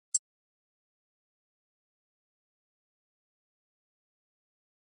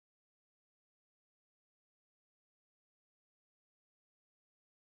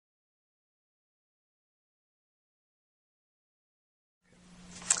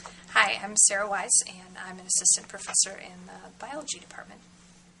Hi, I'm Sarah Wyse, and I'm an assistant professor in the biology department.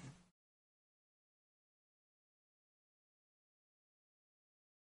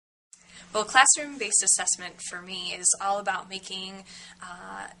 Well, classroom-based assessment for me is all about making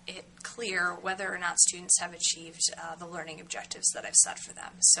it clear whether or not students have achieved the learning objectives that I've set for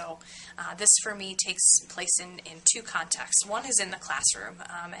them. So this for me takes place in two contexts. One is in the classroom,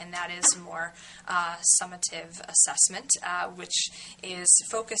 and that is more summative assessment, which is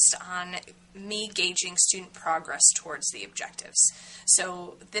focused on me gauging student progress towards the objectives.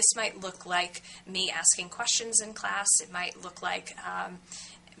 So this might look like me asking questions in class. It might look like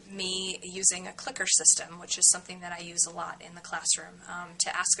me using a clicker system, which is something that I use a lot in the classroom,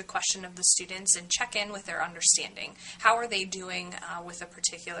 to ask a question of the students and check in with their understanding. How are they doing with a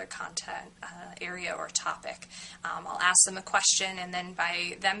particular content area or topic? I'll ask them a question, and then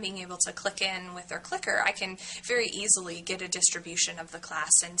by them being able to click in with their clicker, I can very easily get a distribution of the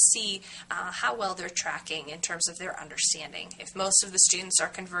class and see how well they're tracking in terms of their understanding. If most of the students are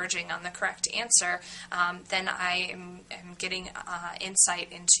converging on the correct answer, then I am getting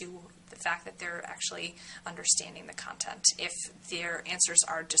insight into the fact that they're actually understanding the content. If their answers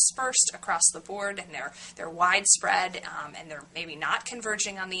are dispersed across the board and they're widespread and they're maybe not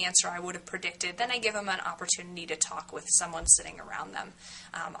converging on the answer I would have predicted, then I give them an opportunity to talk with someone sitting around them.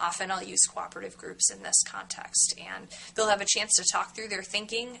 Often I'll use cooperative groups in this context, and they'll have a chance to talk through their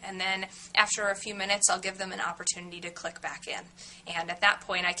thinking, and then after a few minutes I'll give them an opportunity to click back in. And at that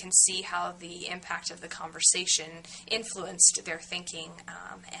point I can see how the impact of the conversation influenced their thinking,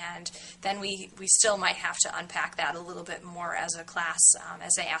 and then we still might have to unpack that a little bit more as a class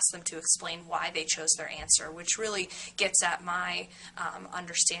as I ask them to explain why they chose their answer, which really gets at my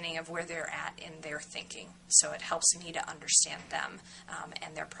understanding of where they're at in their thinking. So it helps me to understand them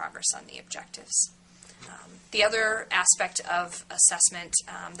and their progress on the objectives. The other aspect of assessment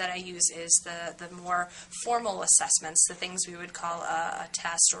that I use is the more formal assessments, the things we would call a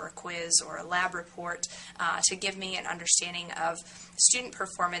test or a quiz or a lab report, to give me an understanding of student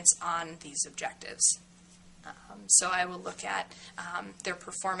performance on these objectives. So I will look at their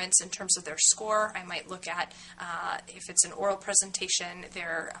performance in terms of their score. I might look at, if it's an oral presentation,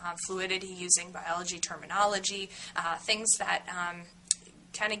 their fluidity using biology terminology, things that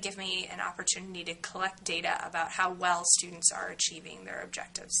kind of give me an opportunity to collect data about how well students are achieving their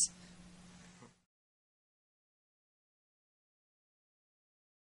objectives.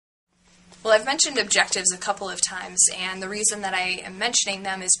 Well, I've mentioned objectives a couple of times, and the reason that I am mentioning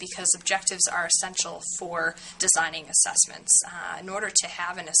them is because objectives are essential for designing assessments. In order to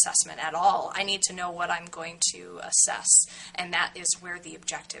have an assessment at all, I need to know what I'm going to assess, and that is where the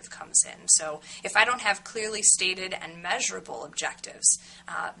objective comes in. So if I don't have clearly stated and measurable objectives,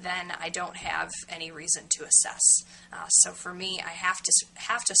 then I don't have any reason to assess. So for me, I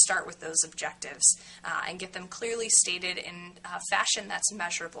have to start with those objectives and get them clearly stated in a fashion that's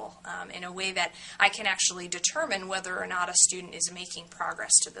measurable, in a way that I can actually determine whether or not a student is making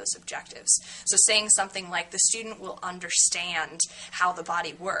progress to those objectives. So saying something like the student will understand how the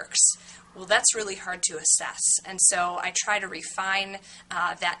body works, well, that's really hard to assess. And so I try to refine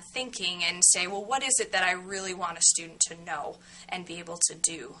that thinking and say, well, what is it that I really want a student to know and be able to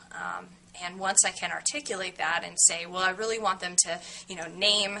do? And once I can articulate that and say, well, I really want them to,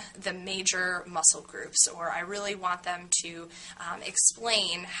 name the major muscle groups, or I really want them to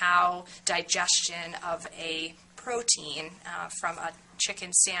explain how digestion of a protein from a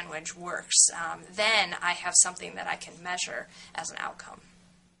chicken sandwich works, then I have something that I can measure as an outcome.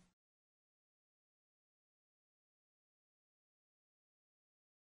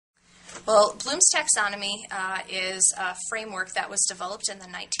 Well, Bloom's taxonomy is a framework that was developed in the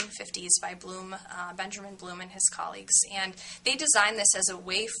 1950s by Benjamin Bloom and his colleagues, and they designed this as a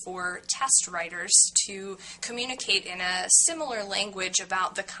way for test writers to communicate in a similar language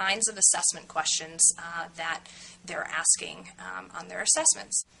about the kinds of assessment questions that they're asking on their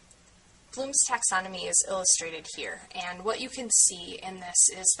assessments. Bloom's taxonomy is illustrated here, and what you can see in this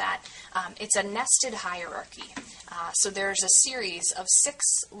is that it's a nested hierarchy. So there's a series of 6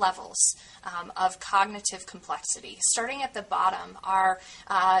 levels of cognitive complexity. Starting at the bottom are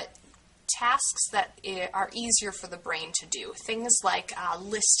tasks that are easier for the brain to do. Things like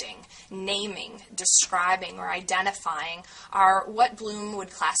listing, naming, describing, or identifying are what Bloom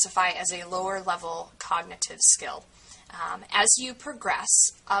would classify as a lower level cognitive skill. As you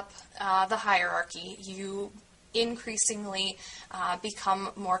progress up the hierarchy, you increasingly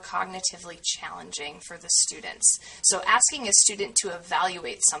become more cognitively challenging for the students. So asking a student to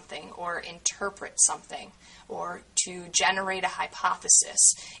evaluate something or interpret something or to generate a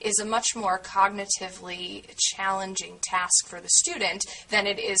hypothesis is a much more cognitively challenging task for the student than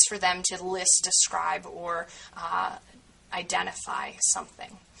it is for them to list, describe, or identify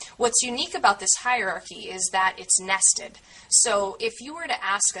something. What's unique about this hierarchy is that it's nested. So if you were to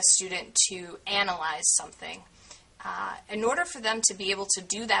ask a student to analyze something, in order for them to be able to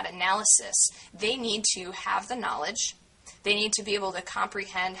do that analysis, they need to have the knowledge. They need to be able to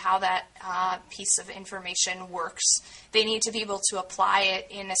comprehend how that piece of information works. They need to be able to apply it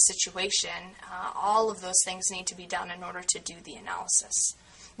in a situation. All of those things need to be done in order to do the analysis.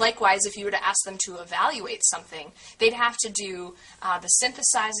 Likewise, if you were to ask them to evaluate something, they'd have to do the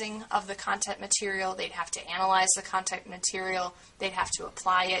synthesizing of the content material, they'd have to analyze the content material, they'd have to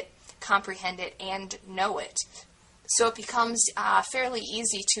apply it, comprehend it, and know it. So it becomes fairly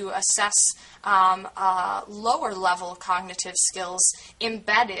easy to assess lower level cognitive skills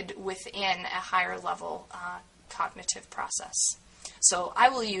embedded within a higher level cognitive process. So I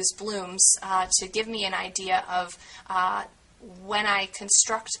will use Bloom's to give me an idea of when I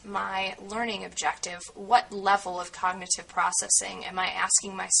construct my learning objective, what level of cognitive processing am I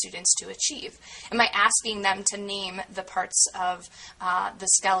asking my students to achieve? Am I asking them to name the parts of the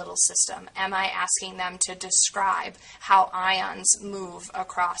skeletal system? Am I asking them to describe how ions move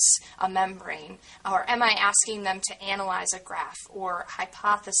across a membrane? Or am I asking them to analyze a graph or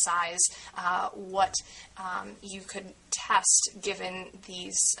hypothesize what you could test given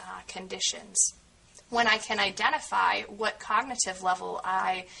these conditions? When I can identify what cognitive level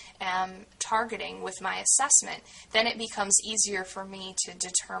I am targeting with my assessment, then it becomes easier for me to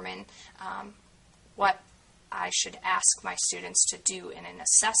determine what I should ask my students to do in an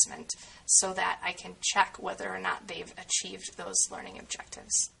assessment so that I can check whether or not they've achieved those learning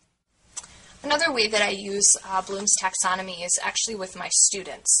objectives. Another way that I use Bloom's taxonomy is actually with my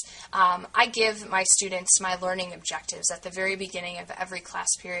students. I give my students my learning objectives at the very beginning of every class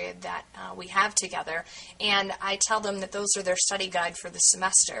period that we have together, and I tell them that those are their study guide for the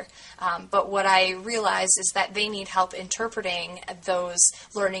semester. But what I realize is that they need help interpreting those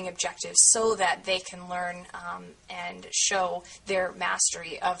learning objectives so that they can learn and show their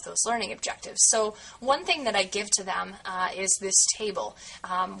mastery of those learning objectives. So one thing that I give to them is this table,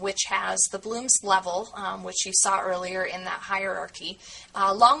 which has the Bloom's level, which you saw earlier in that hierarchy,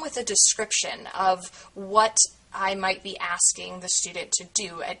 along with a description of what I might be asking the student to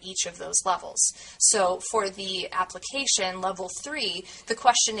do at each of those levels. So for the application, level 3, the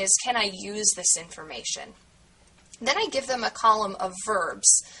question is, can I use this information? Then I give them a column of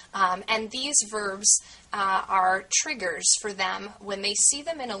verbs, and these verbs are triggers for them. When they see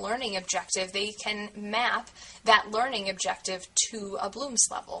them in a learning objective, they can map that learning objective to a Bloom's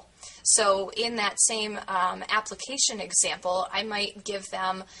level. So in that same application example, I might give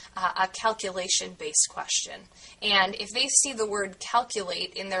them a calculation-based question. And if they see the word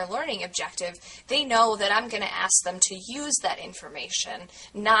calculate in their learning objective, they know that I'm going to ask them to use that information,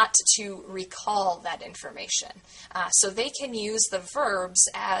 not to recall that information. So they can use the verbs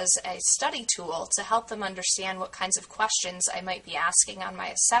as a study tool to help them understand what kinds of questions I might be asking on my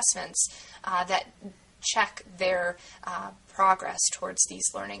assessments that check their progress towards these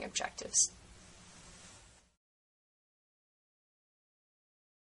learning objectives.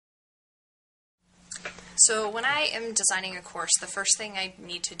 So when I am designing a course, the first thing I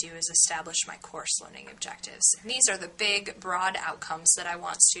need to do is establish my course learning objectives. And these are the big, broad outcomes that I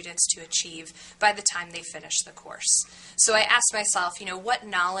want students to achieve by the time they finish the course. So I ask myself, what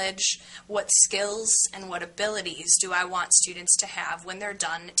knowledge, what skills, and what abilities do I want students to have when they're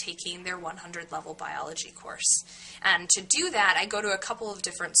done taking their 100-level biology course? And to do that, I go to a couple of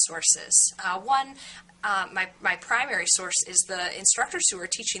different sources. One, my primary source is the instructors who are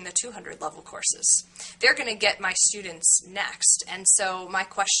teaching the 200-level courses. They're going to get my students next, and so my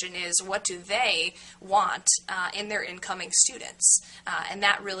question is, what do they want in their incoming students? And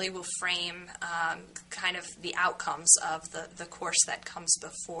that really will frame kind of the outcomes of the course that comes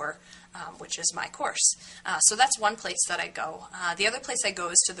before, which is my course. So that's one place that I go. The other place I go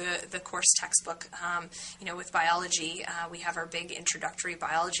is to the course textbook. With biology, we have our big introductory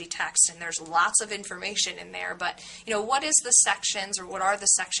biology text, and there's lots of information in there, but what is the sections, or what are the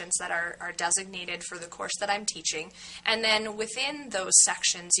sections that are designated for the course that I'm teaching? And then within those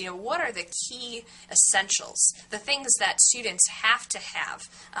sections, what are the key essentials, the things that students have to have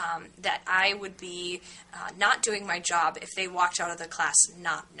that I would be not doing my job if they walked out of the class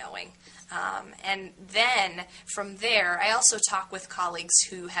not knowing? And then from there, I also talk with colleagues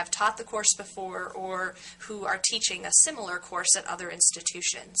who have taught the course before or who are teaching a similar course at other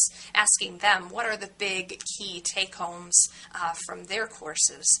institutions, asking them what are the big key take-homes from their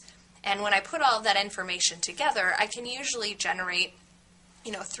courses. And when I put all of that information together, I can usually generate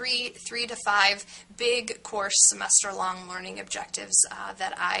three to five big course semester-long learning objectives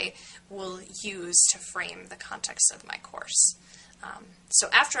that I will use to frame the context of my course. So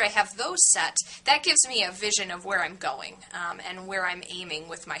after I have those set, that gives me a vision of where I'm going and where I'm aiming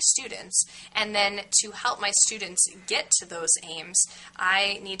with my students. And then to help my students get to those aims,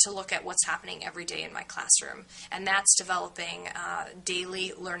 I need to look at what's happening every day in my classroom. And that's developing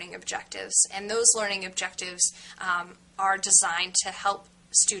daily learning objectives. And those learning objectives are designed to help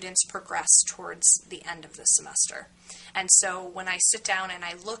students progress towards the end of the semester. And so when I sit down and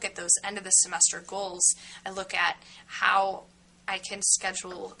I look at those end of the semester goals, I look at how I can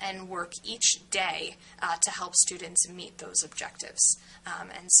schedule and work each day to help students meet those objectives.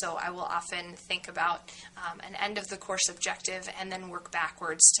 And so I will often think about an end of the course objective and then work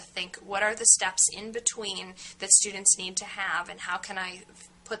backwards to think what are the steps in between that students need to have and how can I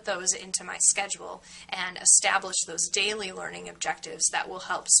put those into my schedule and establish those daily learning objectives that will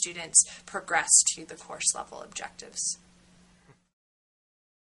help students progress to the course level objectives.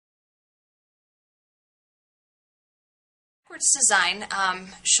 Backwards design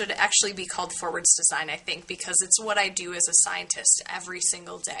should actually be called forwards design, I think, because it's what I do as a scientist every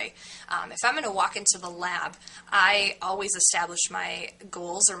single day. If I'm going to walk into the lab, I always establish my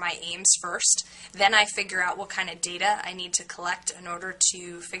goals or my aims first. Then I figure out what kind of data I need to collect in order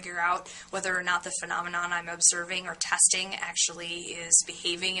to figure out whether or not the phenomenon I'm observing or testing actually is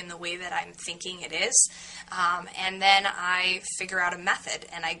behaving in the way that I'm thinking it is. And then I figure out a method,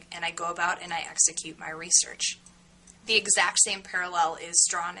 and I go about and I execute my research. The exact same parallel is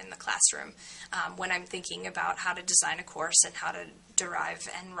drawn in the classroom when I'm thinking about how to design a course and how to derive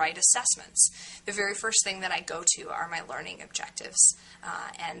and write assessments. The very first thing that I go to are my learning objectives,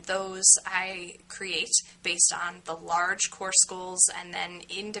 and those I create based on the large course goals, and then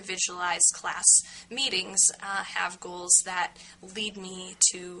individualized class meetings have goals that lead me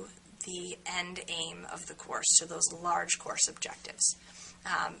to the end aim of the course, to those large course objectives.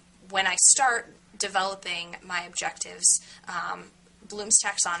 When I start developing my objectives, Bloom's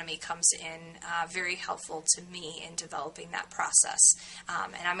taxonomy comes in very helpful to me in developing that process.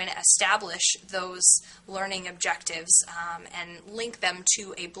 And I'm going to establish those learning objectives and link them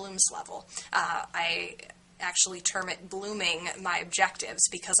to a Bloom's level. I actually term it blooming my objectives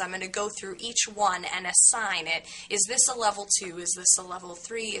because I'm going to go through each one and assign it. Is this a level 2? Is this a level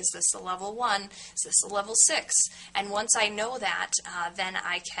 3? Is this a level 1? Is this a level 6? And once I know that, then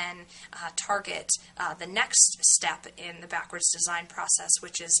I can target the next step in the backwards design process,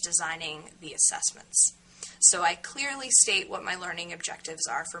 which is designing the assessments. So I clearly state what my learning objectives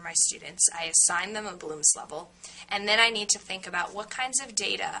are for my students. I assign them a Bloom's level, and then I need to think about what kinds of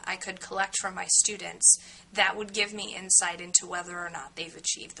data I could collect from my students that would give me insight into whether or not they've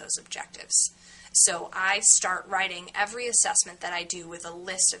achieved those objectives. So I start writing every assessment that I do with a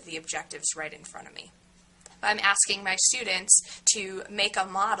list of the objectives right in front of me. I'm asking my students to make a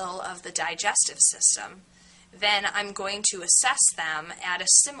model of the digestive system. Then I'm going to assess them at a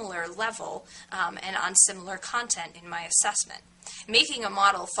similar level and on similar content in my assessment. Making a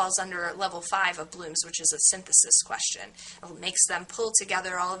model falls under level 5 of Bloom's, which is a synthesis question. It makes them pull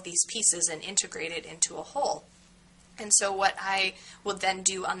together all of these pieces and integrate it into a whole. And so what I would then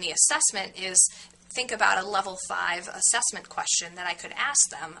do on the assessment is think about a level 5 assessment question that I could ask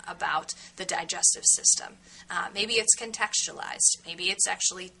them about the digestive system. Maybe it's contextualized. Maybe it's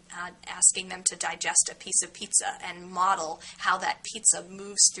actually asking them to digest a piece of pizza and model how that pizza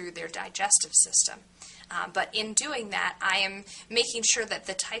moves through their digestive system. But in doing that, I am making sure that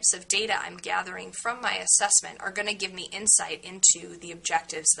the types of data I'm gathering from my assessment are going to give me insight into the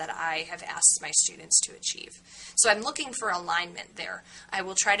objectives that I have asked my students to achieve. So I'm looking for alignment there. I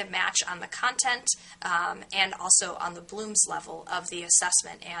will try to match on the content and also on the Bloom's level of the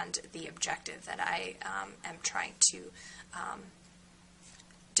assessment and the objective that I am trying to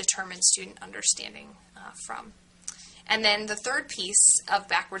determine student understanding from. And then the third piece of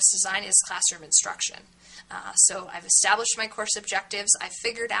backwards design is classroom instruction. So I've established my course objectives. I've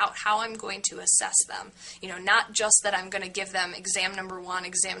figured out how I'm going to assess them. Not just that I'm going to give them exam number 1,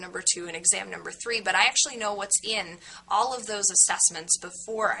 exam number 2, and exam number 3, but I actually know what's in all of those assessments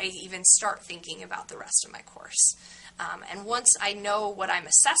before I even start thinking about the rest of my course. And once I know what I'm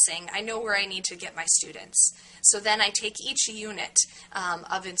assessing, I know where I need to get my students. So then I take each unit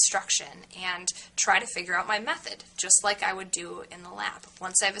of instruction and try to figure out my method, just like I would do in the lab.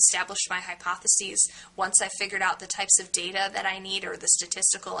 Once I've established my hypotheses, once I've figured out the types of data that I need or the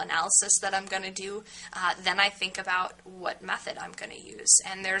statistical analysis that I'm going to do, then I think about what method I'm going to use.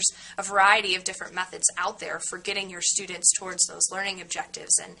 And there's a variety of different methods out there for getting your students towards those learning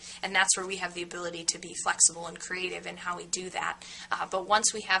objectives, and that's where we have the ability to be flexible and creative in how we do that. But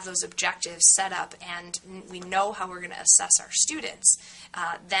once we have those objectives set up and we know how we're going to assess our students,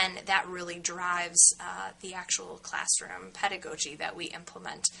 then that really drives the actual classroom pedagogy that we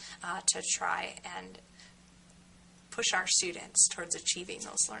implement to try and push our students towards achieving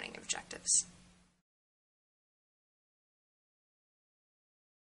those learning objectives.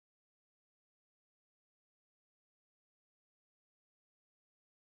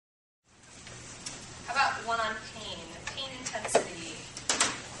 How about one on pain intensity?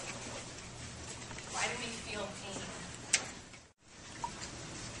 Why do we feel pain?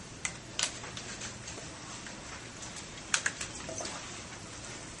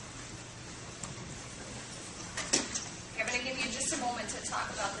 Okay, I'm going to give you just a moment to talk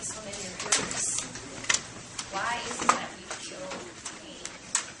about this one in your groups. Why is it that we feel pain?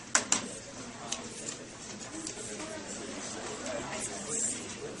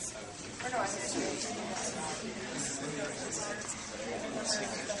 Or no, I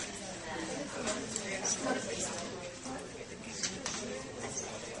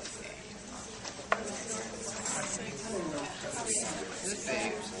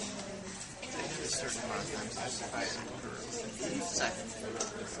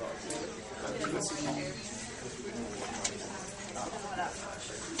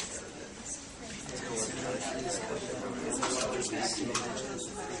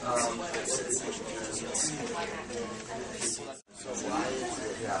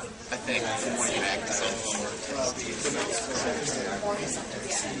I think when you act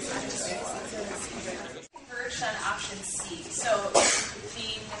converged on option C. So the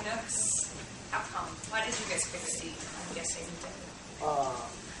Minook's outcome. Why did you guys pick C? I'm guessing you did.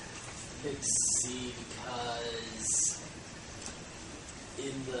 Pick C because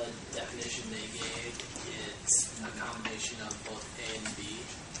in the definition they gave, it's a combination of both A and B,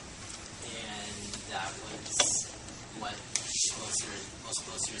 and that was what most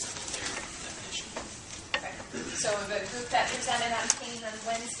closely resembled their definition. Okay. So the group that presented on pain on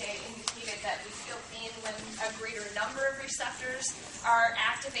Wednesday indicated that we feel pain when a greater number of receptors are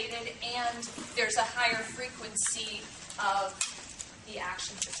activated and there's a higher frequency of the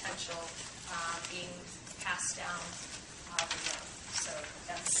action potential being passed down the nerve. So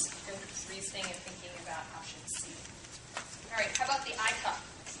that's good reasoning and thinking about option C. All right, how about the I cup?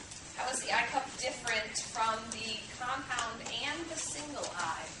 How is the I cup different from the compound and the single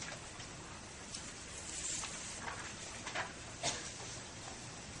I?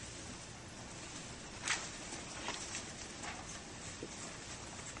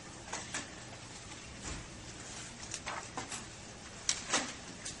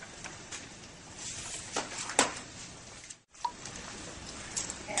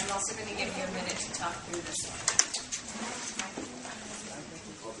 Okay, I'm also going to give you a minute to talk through this one.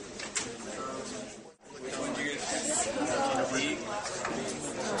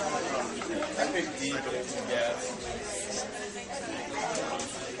 I picked D, but it's gas.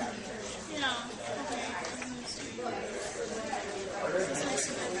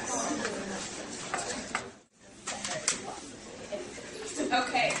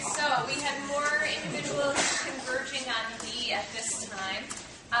 Okay, so we had more individuals converging on B at this time.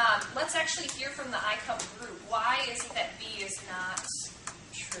 Let's actually hear from the I-Cup group. Why is it that B is not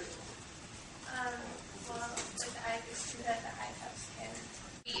true? Well, it's true that the I-cups can.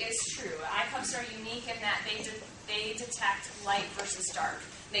 B is true. I-cups are unique in that they detect light versus dark.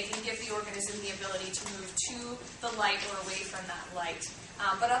 They can give the organism the ability to move to the light or away from that light.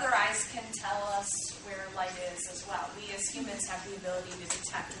 But other eyes can tell us where light is as well. We as humans have the ability to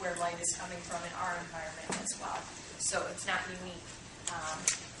detect where light is coming from in our environment as well. So it's not unique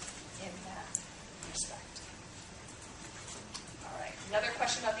in that respect. All right, another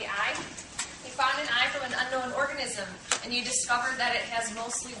question about the eye. You found an eye from an unknown organism, and you discovered that it has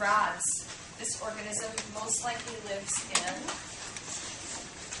mostly rods. This organism most likely lives in...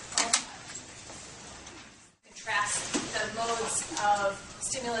 Contrast the modes of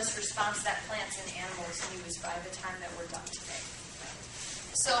stimulus response that plants and animals use by the time that we're done today.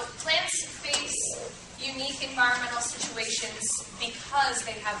 So plants face unique environmental situations because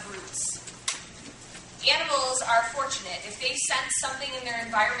they have roots. Animals are fortunate. If they sense something in their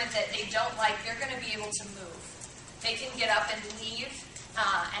environment that they don't like, they're going to be able to move. They can get up and leave.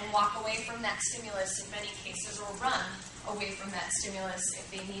 and walk away from that stimulus in many cases, or run away from that stimulus if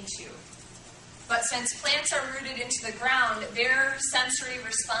they need to. But since plants are rooted into the ground, their sensory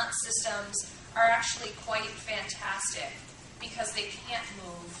response systems are actually quite fantastic because they can't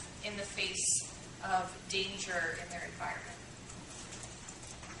move in the face of danger in their environment.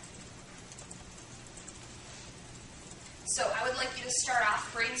 So I would like you to start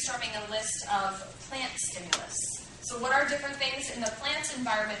off brainstorming a list of plant stimulus. So what are different things in the plant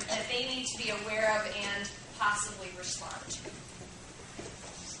environment that they need to be aware of and possibly respond to?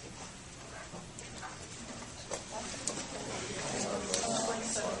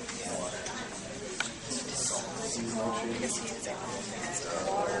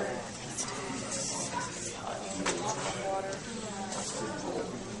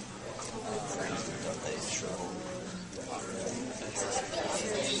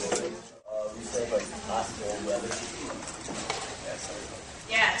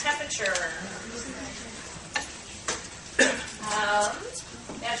 Yeah, temperature.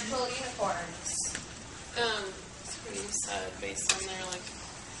 Magical unicorns. Screams based on their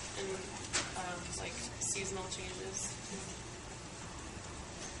seasonal changes.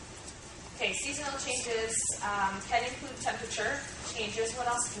 Okay, seasonal changes can include temperature changes. What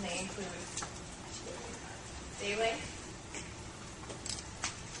else can they include? Day length.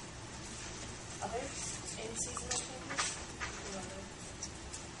 Others in seasonal changes?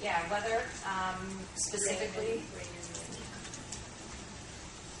 Yeah, weather, specifically.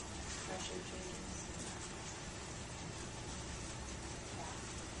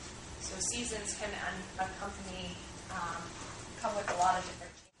 So seasons can accompany, come with a lot of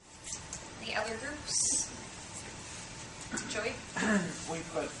different changes. The other groups? Joey? We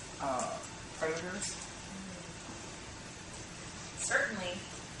put predators. Certainly.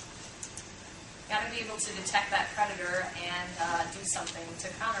 Got to be able to detect that predator and do something to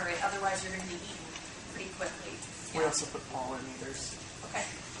counter it. Otherwise, you're going to be eaten pretty quickly. We also put pollinators. Okay.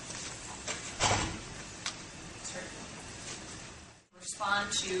 Certainly.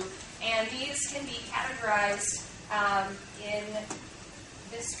 Respond to, and these can be categorized in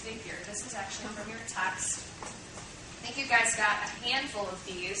this figure. This is actually from your text. I think you guys got a handful of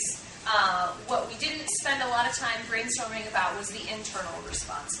these. What we didn't spend a lot of time brainstorming about was the internal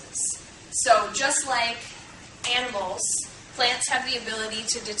responses. So just like animals, plants have the ability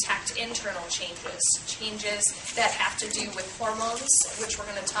to detect internal changes that have to do with hormones, which we're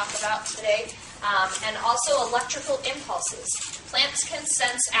going to talk about today, and also electrical impulses. Plants can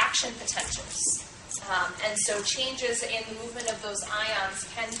sense action potentials. And so changes in the movement of those ions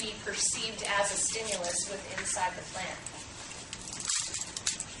can be perceived as a stimulus inside the plant.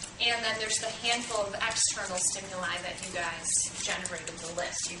 And then there's the handful of external stimuli that you guys generated the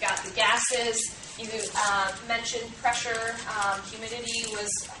list. You got the gases, you mentioned pressure, humidity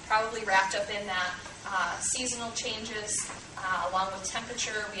was probably wrapped up in that, seasonal changes, along with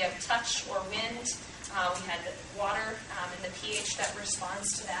temperature. We have touch or wind. We had water and the pH that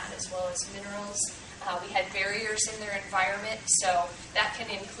responds to that, as well as minerals. We had barriers in their environment, so that can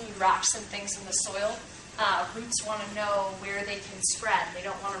include rocks and things in the soil. Roots want to know where they can spread. They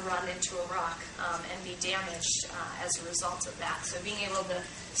don't want to run into a rock and be damaged as a result of that. So being able to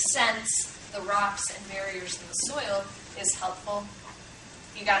sense the rocks and barriers in the soil is helpful.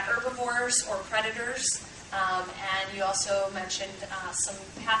 You got herbivores or predators, and you also mentioned some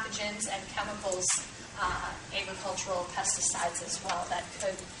pathogens and chemicals, agricultural pesticides as well, that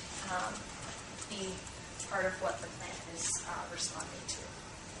could be part of what the plant is responding to.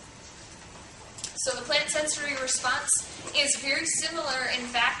 So the plant sensory response is very similar, in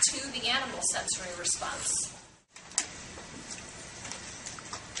fact, to the animal sensory response.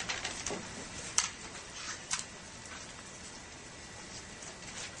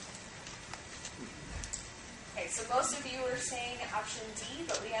 Okay, so most of you were saying option D,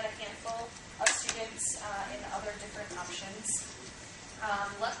 but we had a handful of students in other different options.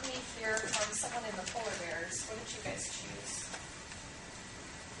 Let me hear from someone in the polar bears. What did you guys choose?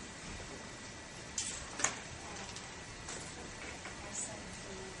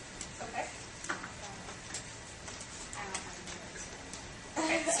 Okay.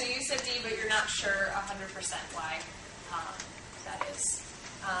 Okay, so you said D, but you're not sure 100% why that is.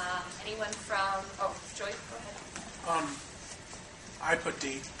 Anyone from, Joy, go ahead. I put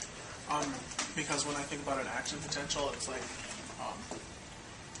D, because when I think about an action potential, it's like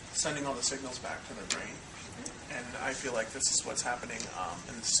sending all the signals back to their brain. And I feel like this is what's happening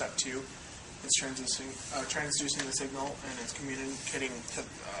in step 2. It's transducing the signal, and it's communicating to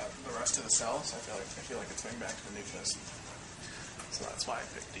the rest of the cells. I feel like it's going back to the nucleus. So that's why I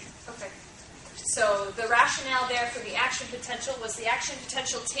picked D. Okay. So the rationale there for the action potential was the action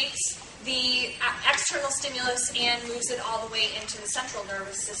potential takes the external stimulus and moves it all the way into the central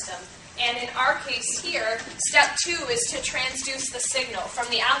nervous system. And in our case here, step 2 is to transduce the signal from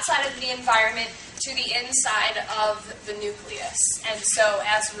the outside of the environment to the inside of the nucleus. And so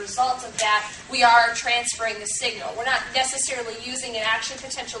as a result of that, we are transferring the signal. We're not necessarily using an action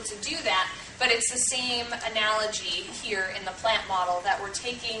potential to do that, but it's the same analogy here in the plant model, that we're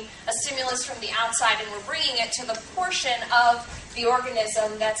taking a stimulus from the outside and we're bringing it to the portion of the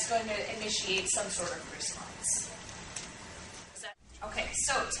organism that's going to initiate some sort of response. Okay,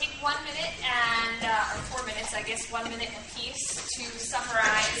 so take 1 minute and, or 4 minutes, I guess 1 minute apiece to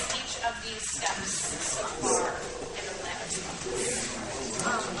summarize each of these steps so far in the plant response.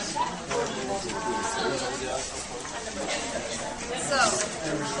 So,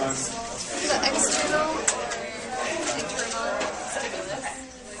 the external or internal stimulus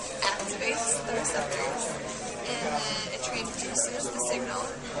activates the receptors, and then it transduces the signal,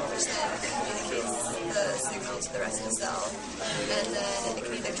 which then communicates the signal to the rest of the cell, and then it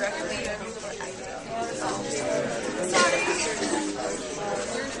can either directly or activate.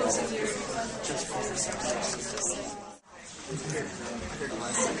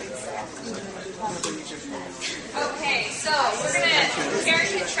 Okay, so we're going to compare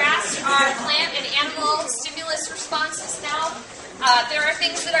and contrast our plant and animal stimulus responses now. There are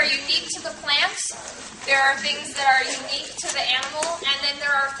things that are unique to the plant, there are things that are unique to the animal, and then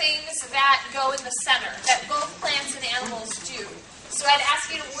there are things that go in the center, that both plants and animals do. So I'd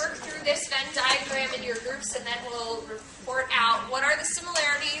ask you to work through this Venn diagram in your groups, and then we'll report out what are the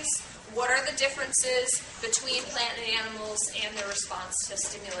similarities, what are the differences between plant and animals, and their response to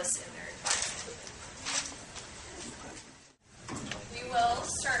stimulus in their environment. We will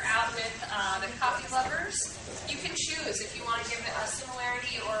start out with the coffee lovers. You can choose if you want to give it a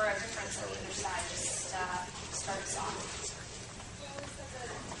similarity or a difference on either side. Just start us off.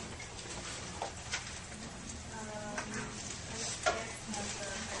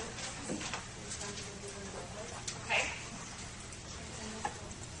 Okay.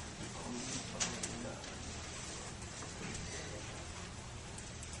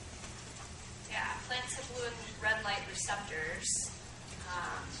 Yeah, plants have blue and red light receptors,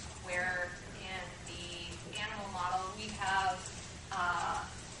 where in the animal model we have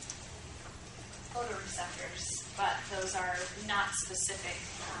photoreceptors, but those are not specific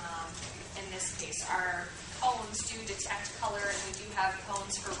in this case. Our cones do detect color, and we do have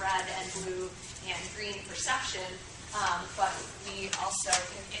cones for red and blue and green perception, but we also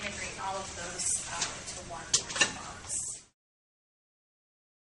can integrate all of those into one response.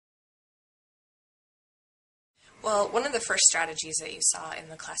 Well, one of the first strategies that you saw in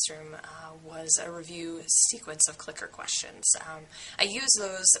the classroom was a review sequence of clicker questions. I use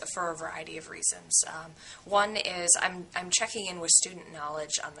those for a variety of reasons. One is I'm checking in with student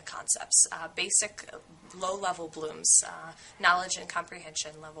knowledge on the concepts. Basic low-level blooms, knowledge and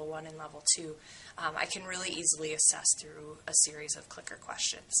comprehension, level 1 and level 2. I can really easily assess through a series of clicker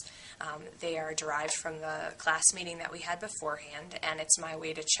questions. They are derived from the class meeting that we had beforehand, and it's my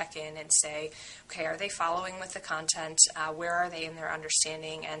way to check in and say, okay, are they following with the content? Where are they in their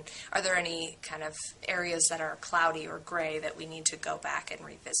understanding? And are there any kind of areas that are cloudy or gray that we need to go back and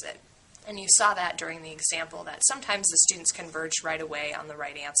revisit? And you saw that during the example, that sometimes the students converged right away on the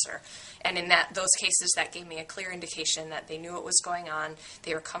right answer. And in those cases, that gave me a clear indication that they knew what was going on,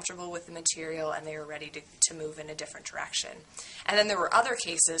 they were comfortable with the material, and they were ready to move in a different direction. And then there were other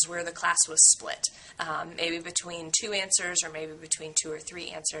cases where the class was split, maybe between 2 answers or maybe between 2 or 3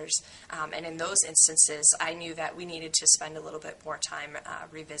 answers. And in those instances, I knew that we needed to spend a little bit more time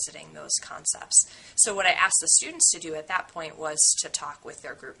revisiting those concepts. So what I asked the students to do at that point was to talk with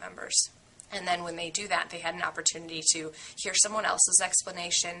their group members. And then when they do that, they had an opportunity to hear someone else's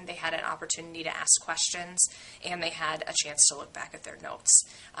explanation, they had an opportunity to ask questions, and they had a chance to look back at their notes.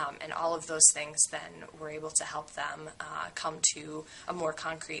 And all of those things then were able to help them come to a more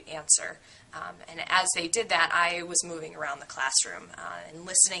concrete answer. And as they did that, I was moving around the classroom and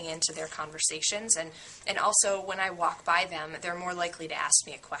listening into their conversations. And also, when I walk by them, they're more likely to ask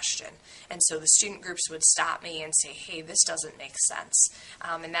me a question. And so the student groups would stop me and say, hey, this doesn't make sense.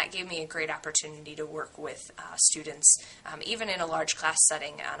 And that gave me a great opportunity to work with students, even in a large class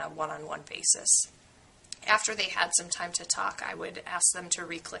setting on a one-on-one basis. After they had some time to talk, I would ask them to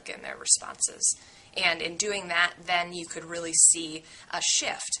re-click in their responses. And in doing that, then you could really see a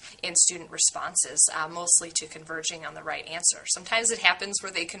shift in student responses, mostly to converging on the right answer. Sometimes it happens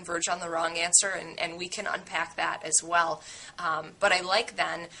where they converge on the wrong answer, and we can unpack that as well. But I like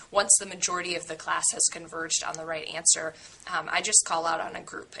then, once the majority of the class has converged on the right answer, I just call out on a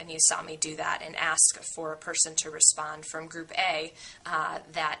group, and you saw me do that, and ask for a person to respond from group A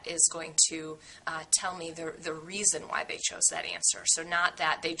that is going to tell me the reason why they chose that answer. So not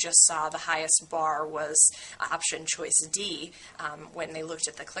that they just saw the highest bar was option choice D when they looked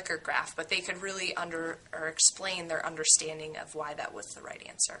at the clicker graph, but they could really explain their understanding of why that was the right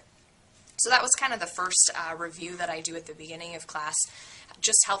answer. So that was kind of the first review that I do at the beginning of class.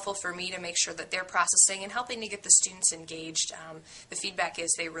 Just helpful for me to make sure that they're processing and helping to get the students engaged. The feedback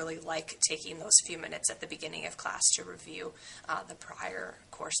is they really like taking those few minutes at the beginning of class to review the prior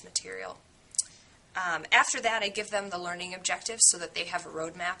course material. After that, I give them the learning objectives so that they have a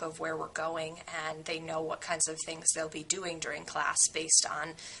roadmap of where we're going and they know what kinds of things they'll be doing during class based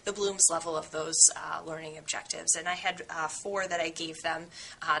on the Bloom's level of those learning objectives. And I had 4 that I gave them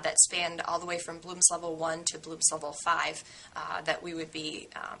that spanned all the way from Bloom's level 1 to Bloom's level 5 that we would be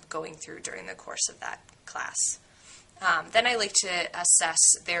going through during the course of that class. Then I like to assess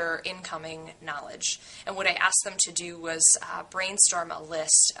their incoming knowledge. And what I asked them to do was brainstorm a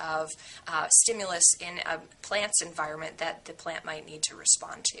list of stimulus in a plant's environment that the plant might need to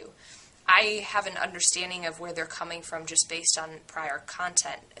respond to. I have an understanding of where they're coming from just based on prior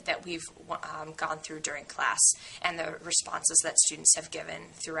content that we've gone through during class and the responses that students have given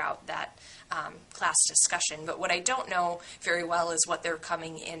throughout that class discussion. But what I don't know very well is what they're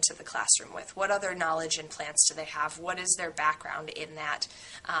coming into the classroom with. What other knowledge and plants do they have? What is their background in that?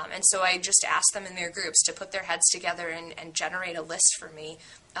 And so I just ask them in their groups to put their heads together and generate a list for me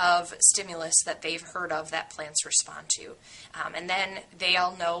of stimulus that they've heard of that plants respond to. And then they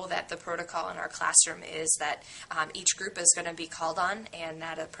all know that the protocol in our classroom is that each group is going to be called on and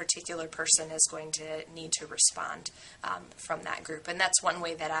that a particular person is going to need to respond from that group. And that's one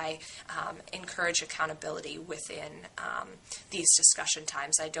way that I encourage accountability within these discussion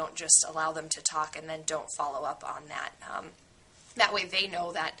times. I don't just allow them to talk and then don't follow up on that. That way they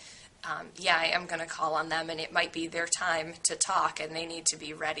know that yeah, I am going to call on them, and it might be their time to talk, and they need to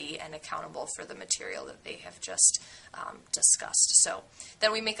be ready and accountable for the material that they have just discussed. So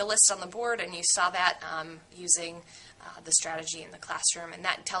then we make a list on the board, and you saw that using the strategy in the classroom, and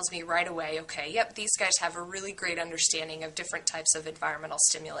that tells me right away, okay, yep, these guys have a really great understanding of different types of environmental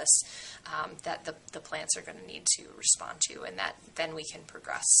stimulus that the plants are going to need to respond to, and that then we can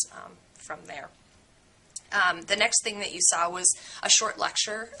progress from there. The next thing that you saw was a short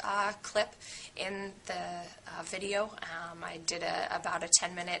lecture clip in the video. I did about a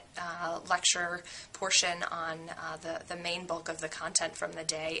 10-minute lecture portion on the main bulk of the content from the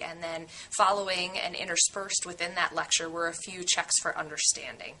day, and then following and interspersed within that lecture were a few checks for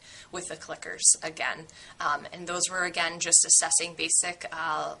understanding with the clickers again. And those were, again, just assessing basic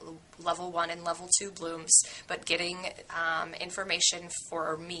level 1 and level 2 blooms, but getting information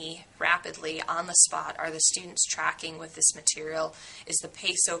for me rapidly on the spot. Are the students tracking with this material? Is the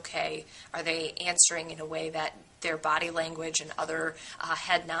pace okay? Are they answering in a way that their body language and other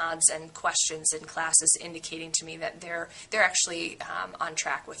head nods and questions in class is indicating to me that they're actually on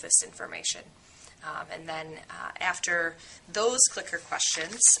track with this information? And then after those clicker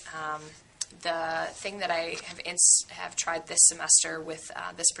questions, the thing that I have tried this semester with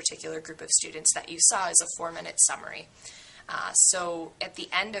this particular group of students that you saw is a 4-minute summary. So at the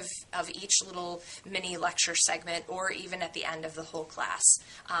end of each little mini lecture segment, or even at the end of the whole class,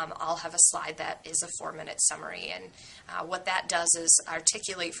 I'll have a slide that is a 4-minute summary. And what that does is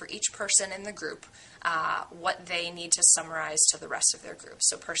articulate for each person in the group what they need to summarize to the rest of their group.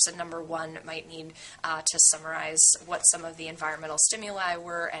 So person number 1 might need to summarize what some of the environmental stimuli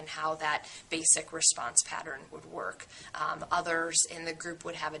were and how that basic response pattern would work. Others in the group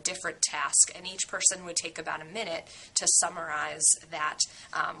would have a different task, and each person would take about a minute to summarize that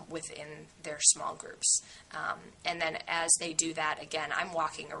within their small groups. And then as they do that, again, I'm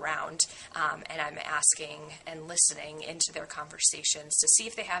walking around and I'm asking and listening into their conversations to see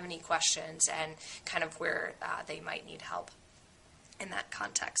if they have any questions and kind of where they might need help in that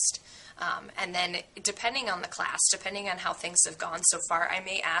context. And then depending on the class, depending on how things have gone so far, I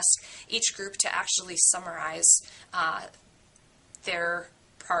may ask each group to actually summarize their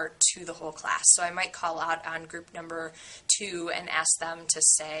part to the whole class. So I might call out on group number 2 and ask them to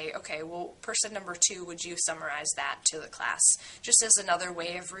say, okay, well, person number 2, would you summarize that to the class? Just as another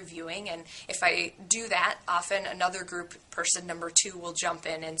way of reviewing. And if I do that, often another group, person number 2, will jump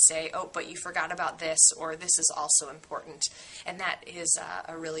in and say, oh, but you forgot about this, or this is also important. And that is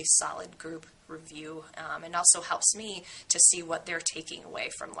a really solid group review, and also helps me to see what they're taking away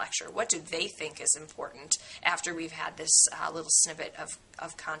from lecture. What do they think is important after we've had this little snippet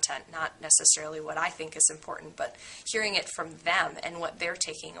of content? Not necessarily what I think is important, but hearing it from them and what they're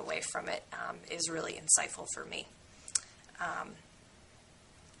taking away from it is really insightful for me.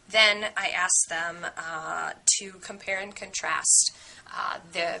 Then I asked them to compare and contrast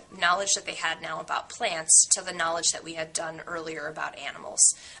the knowledge that they had now about plants to the knowledge that we had done earlier about animals.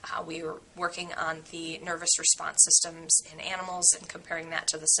 We were working on the nervous response systems in animals and comparing that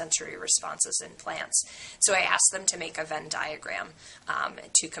to the sensory responses in plants. So I asked them to make a Venn diagram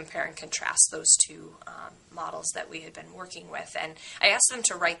to compare and contrast those two models that we had been working with. And I asked them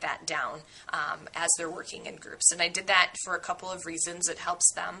to write that down as they're working in groups. And I did that for a couple of reasons. It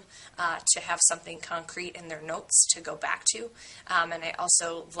helps them to have something concrete in their notes to go back to. And I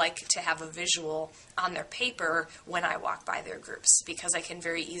also like to have a visual on their paper when I walk by their groups, because I can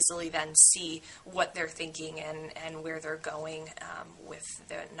very easily then see what they're thinking and where they're going with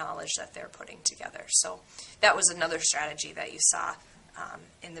the knowledge that they're putting together. So that was another strategy that you saw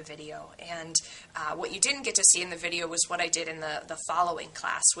in the video. And what you didn't get to see in the video was what I did in the following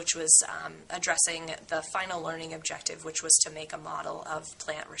class, which was addressing the final learning objective, which was to make a model of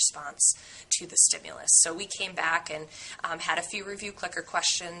plant response to the stimulus. So we came back and had a few review clicker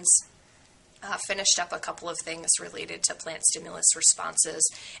questions, finished up a couple of things related to plant stimulus responses,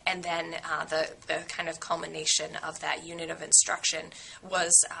 and then the kind of culmination of that unit of instruction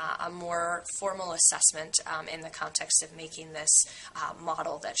was a more formal assessment in the context of making this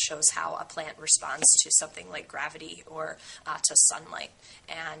model that shows how a plant responds to something like gravity or to sunlight.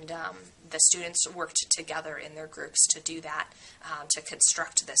 And the students worked together in their groups to do that, to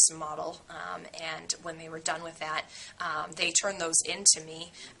construct this model. And when they were done with that, they turned those into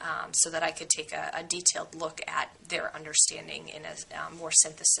me so that I could take a detailed look at their understanding in a more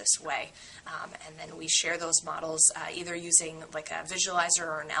synthesis way. And then we share those models either using like a visualizer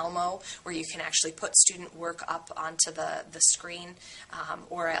or an Elmo, where you can actually put student work up onto the screen,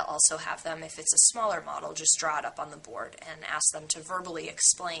 or I'll also have them, if it's a smaller model, just draw it up on the board and ask them to verbally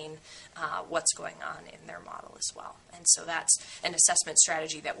explain what's going on in their model as well. And so that's an assessment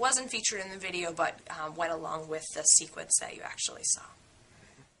strategy that wasn't featured in the video, but went along with the sequence that you actually saw.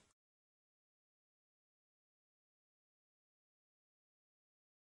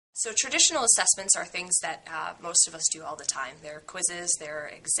 So traditional assessments are things that most of us do all the time. They're quizzes, they're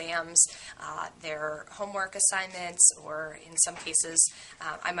exams, they're homework assignments, or in some cases,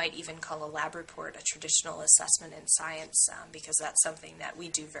 I might even call a lab report a traditional assessment in science, because that's something that we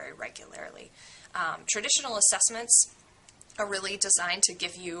do very regularly. Traditional assessments are really designed to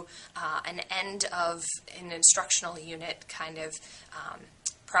give you an end of an instructional unit kind of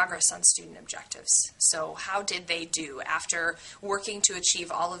progress on student objectives. So how did they do after working to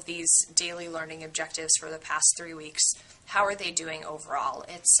achieve all of these daily learning objectives for the past 3 weeks? How are they doing overall?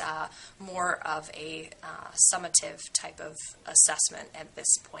 It's more of a summative type of assessment at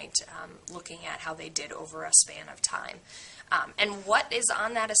this point, looking at how they did over a span of time. And what is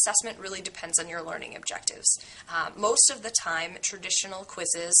on that assessment really depends on your learning objectives. Most of the time, traditional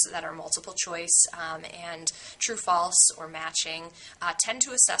quizzes that are multiple choice and true-false or matching tend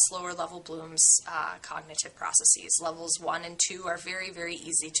to assess lower level Bloom's cognitive processes. Levels 1 and 2 are very, very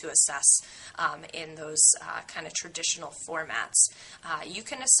easy to assess in those kind of traditional formats. You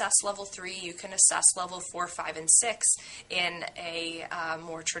can assess level 3, you can assess level 4, 5, and 6 in a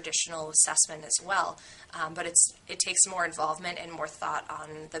more traditional assessment as well. But it takes more involvement and more thought on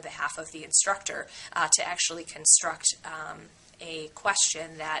the behalf of the instructor to actually construct a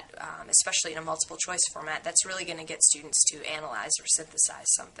question that, especially in a multiple choice format, that's really going to get students to analyze or synthesize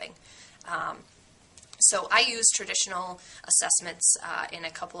something. So I use traditional assessments in a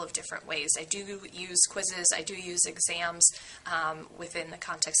couple of different ways. I do use quizzes, I do use exams within the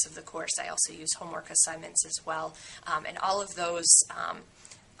context of the course. I also use homework assignments as well. And all of those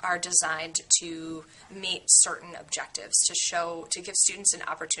are designed to meet certain objectives, to give students an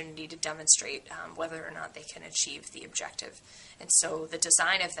opportunity to demonstrate whether or not they can achieve the objective. And so the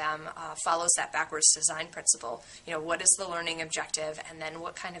design of them follows that backwards design principle. You know, what is the learning objective, and then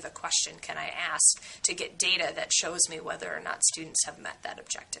what kind of a question can I ask to get data that shows me whether or not students have met that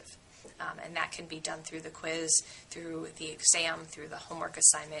objective. And that can be done through the quiz, through the exam, through the homework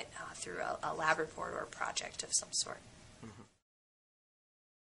assignment, through a lab report or a project of some sort.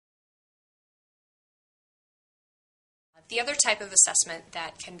 The other type of assessment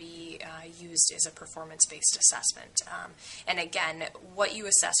that can be used is a performance-based assessment. And again, what you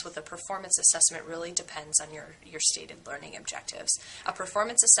assess with a performance assessment really depends on your stated learning objectives. A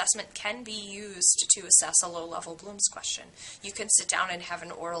performance assessment can be used to assess a low-level Bloom's question. You can sit down and have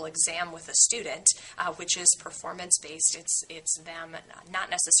an oral exam with a student, which is performance-based. It's them not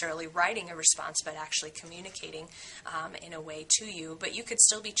necessarily writing a response, but actually communicating in a way to you. But you could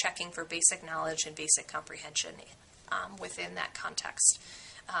still be checking for basic knowledge and basic comprehension within that context.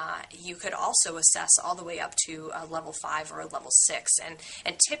 You could also assess all the way up to a level 5 or a level 6,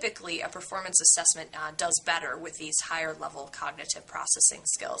 and typically a performance assessment does better with these higher level cognitive processing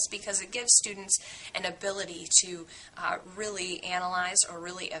skills, because it gives students an ability to really analyze or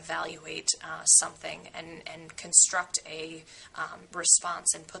really evaluate something and construct a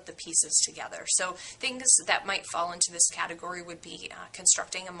response and put the pieces together. So things that might fall into this category would be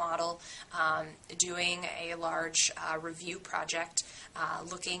constructing a model, doing a large review project,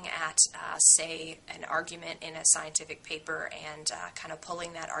 looking at, say, an argument in a scientific paper and kind of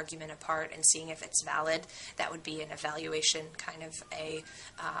pulling that argument apart and seeing if it's valid. That would be an evaluation kind of a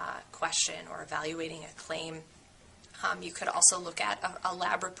question, or evaluating a claim. You could also look at a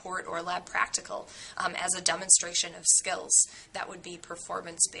lab report or a lab practical as a demonstration of skills. That would be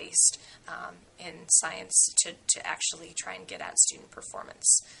performance-based in science to actually try and get at student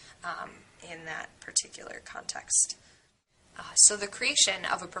performance in that particular context. So the creation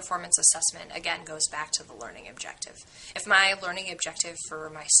of a performance assessment, again, goes back to the learning objective. If my learning objective for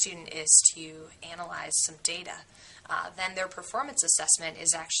my student is to analyze some data, then their performance assessment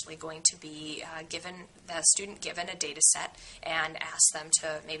is actually going to be the student given a data set and ask them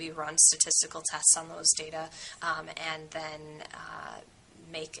to maybe run statistical tests on those data, and then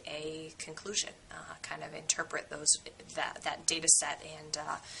make a conclusion, kind of interpret that data set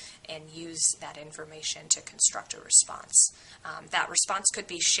and use that information to construct a response. That response could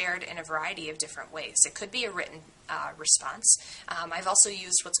be shared in a variety of different ways. It could be a written response. I've also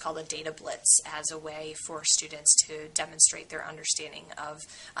used what's called a data blitz as a way for students to demonstrate their understanding of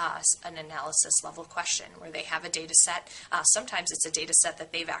an analysis level question, where they have a data set. Sometimes it's a data set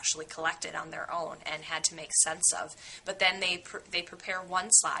that they've actually collected on their own and had to make sense of, but then they prepare one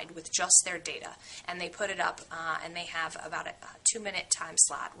slide with just their data, and they put it up, and they have about a 2-minute time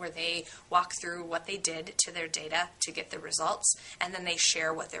slot where they walk through what they did to their data to get the results, and then they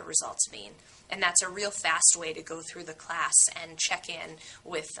share what their results mean. And that's a real fast way to go through the class and check in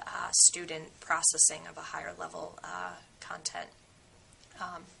with student processing of a higher level content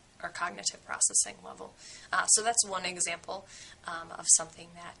or cognitive processing level. So that's one example of something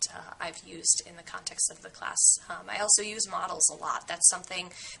that I've used in the context of the class. I also use models a lot. That's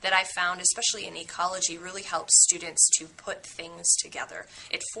something that I found, especially in ecology, really helps students to put things together.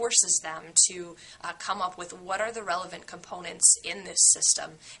 It forces them to come up with what are the relevant components in this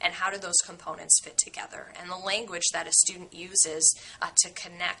system and how do those components fit together. And the language that a student uses to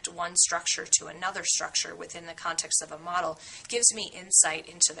connect one structure to another structure within the context of a model gives me insight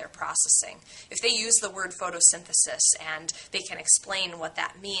into their processing. If they use the word photosynthesis and they can explain what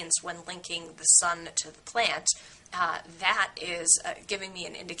that means when linking the sun to the plant, that is giving me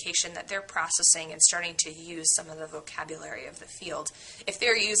an indication that they're processing and starting to use some of the vocabulary of the field. If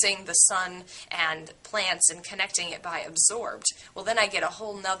they're using the sun and plants and connecting it by absorbed, well, then I get a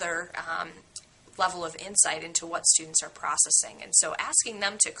whole nother level of insight into what students are processing. And so asking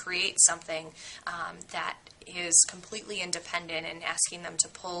them to create something that is completely independent and asking them to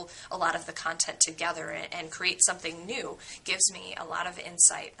pull a lot of the content together and create something new gives me a lot of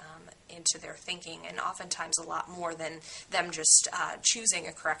insight into their thinking, and oftentimes a lot more than them just choosing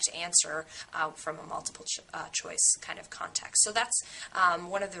a correct answer from a multiple choice kind of context. So that's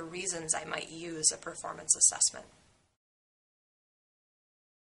one of the reasons I might use a performance assessment.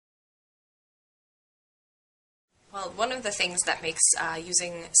 Well, one of the things that makes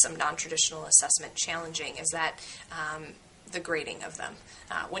using some non-traditional assessment challenging is that the grading of them.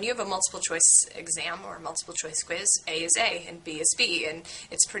 When you have a multiple choice exam or a multiple choice quiz, A is A and B is B, and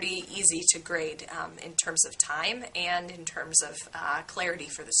it's pretty easy to grade in terms of time and in terms of clarity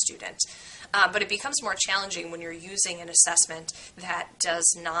for the student. But it becomes more challenging when you're using an assessment that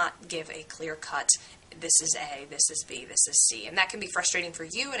does not give a clear-cut this is A, this is B, this is C. And that can be frustrating for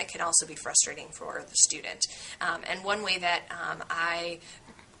you, and it can also be frustrating for the student. And one way that I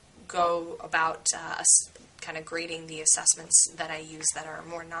go about kind of grading the assessments that I use that are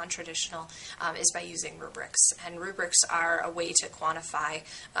more non-traditional is by using rubrics. And rubrics are a way to quantify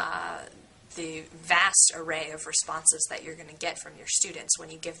the vast array of responses that you're going to get from your students when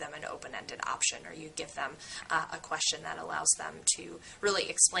you give them an open-ended option, or you give them a question that allows them to really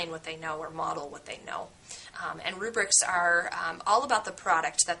explain what they know or model what they know. And rubrics are all about the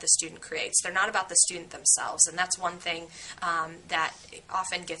product that the student creates. They're not about the student themselves, and that's one thing that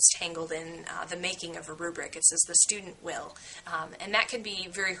often gets tangled in the making of a rubric. It says the student will, and that can be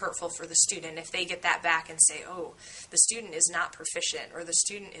very hurtful for the student if they get that back and say, oh, the student is not proficient, or the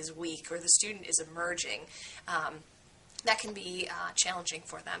student is weak, or the student is emerging. That can be challenging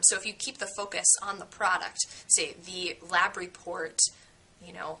for them. So if you keep the focus on the product, say the lab report,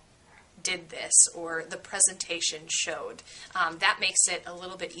 did this, or the presentation showed, that makes it a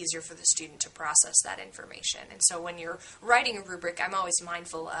little bit easier for the student to process that information. And so when you're writing a rubric, I'm always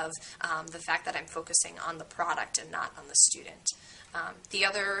mindful of the fact that I'm focusing on the product and not on the student. The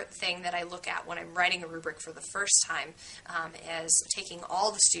other thing that I look at when I'm writing a rubric for the first time is taking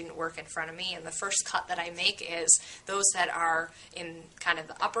all the student work in front of me, and the first cut that I make is those that are in kind of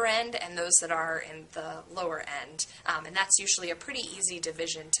the upper end and those that are in the lower end, and that's usually a pretty easy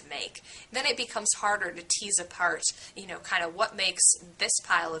division to make. Then it becomes harder to tease apart, kind of what makes this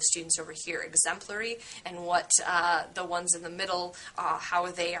pile of students over here exemplary, and what the ones in the middle, how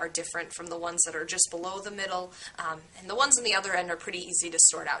they are different from the ones that are just below the middle, and the ones in the other end are pretty easy to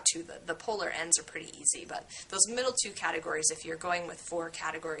sort out too. The polar ends are pretty easy, but those middle two categories, if you're going with 4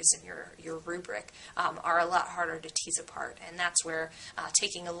 categories in your rubric, are a lot harder to tease apart, and that's where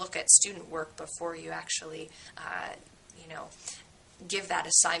taking a look at student work before you actually, give that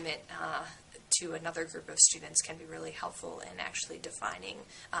assignment to another group of students can be really helpful in actually defining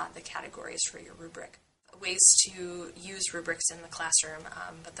the categories for your rubric. Ways to use rubrics in the classroom,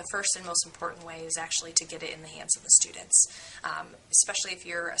 but the first and most important way is actually to get it in the hands of the students, especially if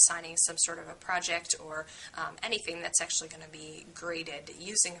you're assigning some sort of a project or anything that's actually going to be graded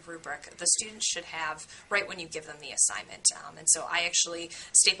using a rubric. The students should have right when you give them the assignment, and so I actually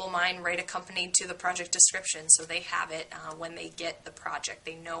staple mine right accompanied to the project description, so they have it when they get the project.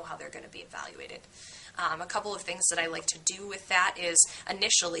 They know how they're going to be evaluated. A couple of things that I like to do with that is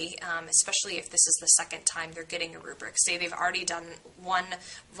initially, especially if this is the second time they're getting a rubric, say they've already done one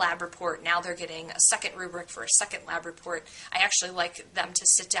lab report, now they're getting a second rubric for a second lab report, I actually like them to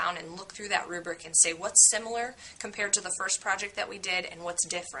sit down and look through that rubric and say what's similar compared to the first project that we did and what's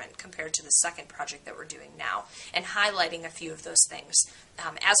different compared to the second project that we're doing now, and highlighting a few of those things.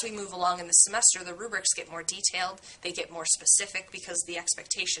 As we move along in the semester, the rubrics get more detailed, they get more specific because the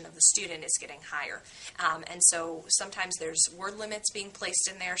expectation of the student is getting higher. And so sometimes there's word limits being placed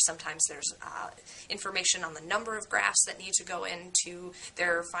in there, sometimes there's information on the number of graphs that need to go into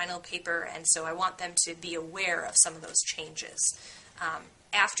their final paper, and so I want them to be aware of some of those changes.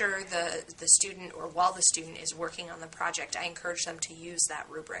 After the student, or while the student is working on the project, I encourage them to use that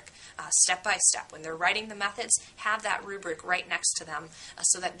rubric step by step. When they're writing the methods, have that rubric right next to them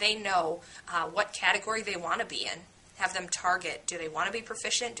so that they know what category they want to be in. Have them target, do they want to be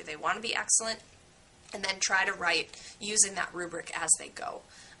proficient, do they want to be excellent, and then try to write using that rubric as they go.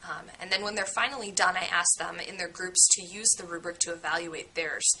 And then when they're finally done, I ask them in their groups to use the rubric to evaluate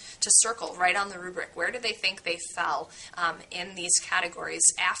theirs, to circle right on the rubric where do they think they fell in these categories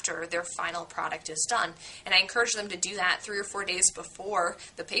after their final product is done. And I encourage them to do that 3 or 4 days before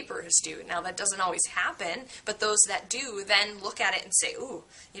the paper is due. Now that doesn't always happen, but those that do then look at it and say, ooh,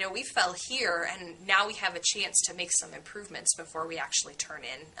 we fell here, and now we have a chance to make some improvements before we actually turn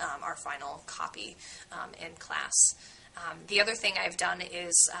in our final copy in class. The other thing I've done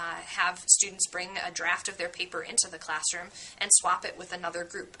is have students bring a draft of their paper into the classroom and swap it with another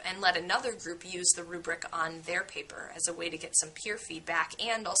group, and let another group use the rubric on their paper as a way to get some peer feedback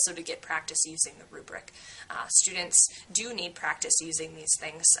and also to get practice using the rubric. Students do need practice using these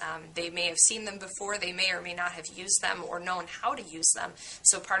things. They may have seen them before, they may or may not have used them or known how to use them,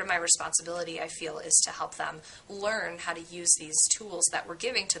 so part of my responsibility, I feel, is to help them learn how to use these tools that we're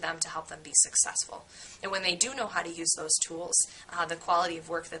giving to them to help them be successful. And when they do know how to use those tools, the quality of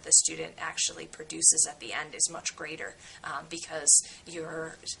work that the student actually produces at the end is much greater because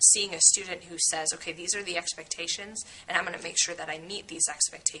you're seeing a student who says, okay, these are the expectations, and I'm going to make sure that I meet these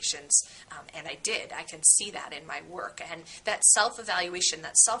expectations, and I did. I can see that in my work. And that self-evaluation,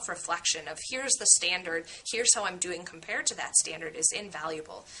 that self-reflection of here's the standard, here's how I'm doing compared to that standard is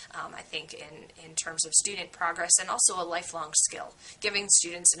invaluable, I think, in terms of student progress, and also a lifelong skill, giving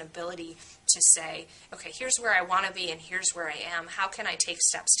students an ability to say, okay, here's where I want to be and here's where I am. How can I take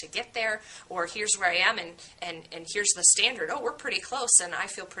steps to get there? Or here's where I am and here's the standard. Oh, we're pretty close and I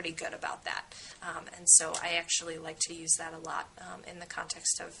feel pretty good about that. And so I actually like to use that a lot in the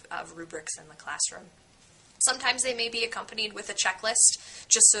context of rubrics in the classroom. Sometimes they may be accompanied with a checklist,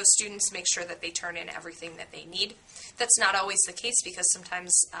 just so students make sure that they turn in everything that they need. That's not always the case because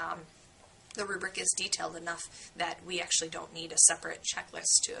sometimes the rubric is detailed enough that we actually don't need a separate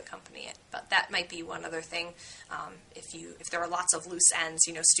checklist to accompany it. But that might be one other thing. If there are lots of loose ends,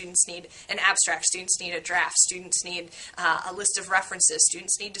 students need an abstract, students need a draft, students need a list of references,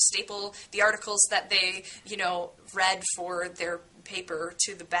 students need to staple the articles that they, read for their paper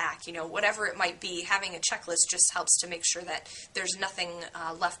to the back, whatever it might be, having a checklist just helps to make sure that there's nothing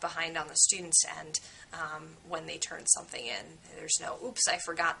left behind on the student's end when they turn something in. There's no, oops, I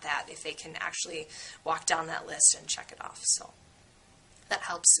forgot that, if they can actually walk down that list and check it off. So that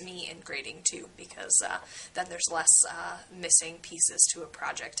helps me in grading too, because then there's less missing pieces to a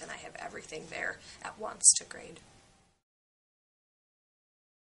project and I have everything there at once to grade.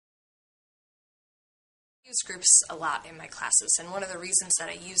 I use groups a lot in my classes, and one of the reasons that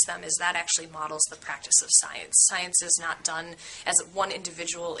I use them is that actually models the practice of science. Science is not done as one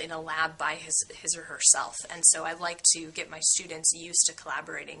individual in a lab by his or herself, and so I like to get my students used to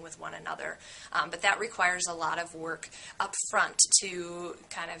collaborating with one another. But that requires a lot of work up front to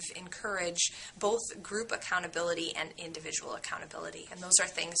kind of encourage both group accountability and individual accountability, and those are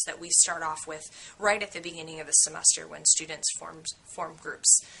things that we start off with right at the beginning of the semester when students form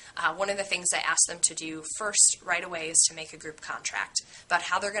groups. One of the things I ask them to do first right away is to make a group contract about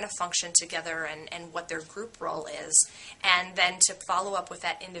how they're going to function together and what their group role is, and then to follow up with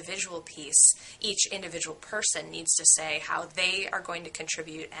that individual piece. Each individual person needs to say how they are going to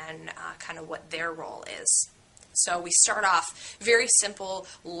contribute and kind of what their role is. So we start off very simple,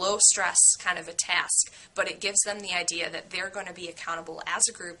 low stress kind of a task, but it gives them the idea that they're going to be accountable as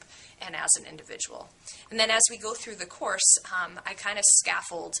a group and as an individual. And then as we go through the course, I kind of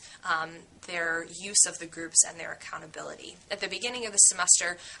scaffold their use of the groups and their accountability. At the beginning of the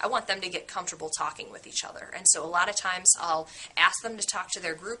semester, I want them to get comfortable talking with each other. And so a lot of times I'll ask them to talk to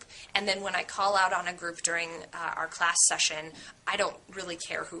their group, and then when I call out on a group during our class session, I don't really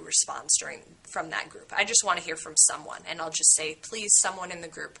care who responds from that group. I just want to hear from someone, and I'll just say, please, someone in the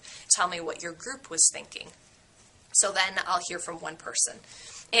group, tell me what your group was thinking. So then I'll hear from one person.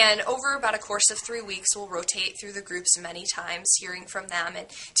 And over about a course of 3 weeks, we'll rotate through the groups many times, hearing from them. And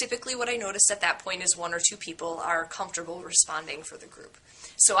typically what I notice at that point is 1 or 2 people are comfortable responding for the group.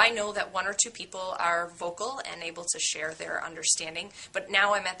 So I know that 1 or 2 people are vocal and able to share their understanding. But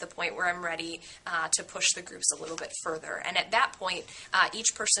now I'm at the point where I'm ready to push the groups a little bit further. And at that point,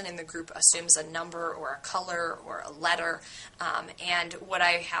 each person in the group assumes a number or a color or a letter. And what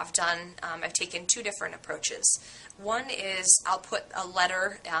I have done, I've taken 2 different approaches. One is I'll put a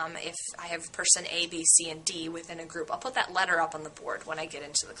letter, if I have person A, B, C, and D within a group, I'll put that letter up on the board when I get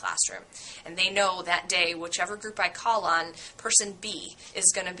into the classroom. And they know that day, whichever group I call on, person B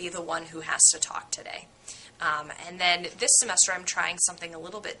is going to be the one who has to talk today. And then this semester I'm trying something a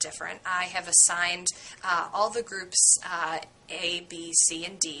little bit different. I have assigned all the groups A, B, C,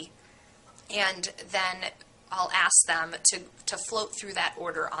 and D, and then I'll ask them to float through that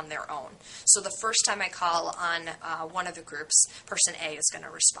order on their own. So the first time I call on one of the groups, person A is going to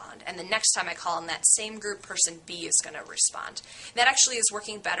respond. And the next time I call on that same group, person B is going to respond. That actually is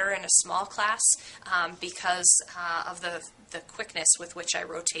working better in a small class because of the quickness with which I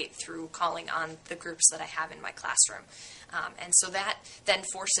rotate through calling on the groups that I have in my classroom. And so that then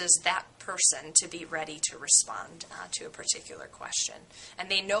forces that person to be ready to respond to a particular question. And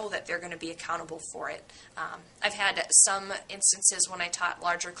they know that they're going to be accountable for it. I've had some instances when I taught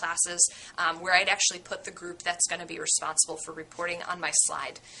larger classes where I'd actually put the group that's going to be responsible for reporting on my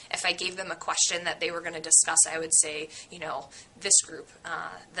slide. If I gave them a question that they were going to discuss, I would say, this group,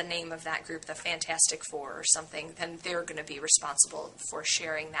 the name of that group, the Fantastic Four or something, then they're going to be responsible for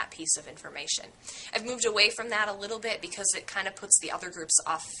sharing that piece of information. I've moved away from that a little bit because it kind of puts the other groups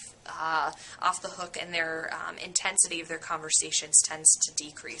off the hook, and their intensity of their conversations tends to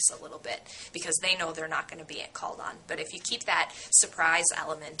decrease a little bit because they know they're not going to be called on. But if you keep that surprise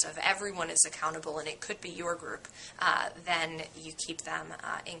element of everyone is accountable and it could be your group, then you keep them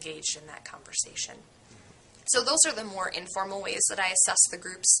engaged in that conversation. So those are the more informal ways that I assess the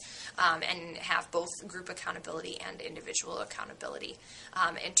groups and have both group accountability and individual accountability.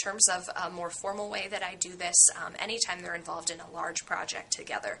 In terms of a more formal way that I do this, anytime they're involved in a large project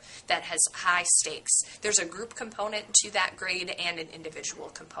together that has high stakes, there's a group component to that grade and an individual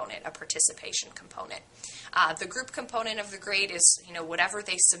component, a participation component. The group component of the grade is, whatever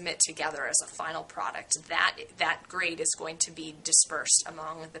they submit together as a final product, that grade is going to be dispersed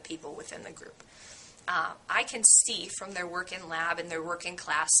among the people within the group. I can see from their work in lab and their work in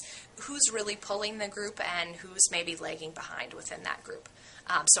class who's really pulling the group and who's maybe lagging behind within that group.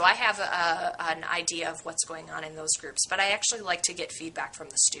 So I have an idea of what's going on in those groups, but I actually like to get feedback from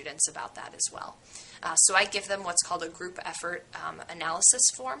the students about that as well. So I give them what's called a group effort analysis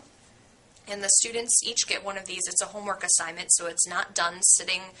form. And the students each get one of these. It's a homework assignment, so it's not done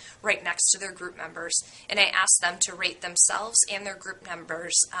sitting right next to their group members. And I ask them to rate themselves and their group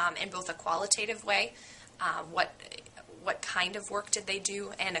members in both a qualitative way, what kind of work did they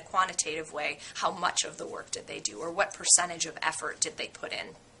do, and a quantitative way, how much of the work did they do, or what percentage of effort did they put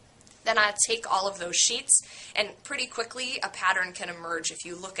in. Then I take all of those sheets, and pretty quickly a pattern can emerge if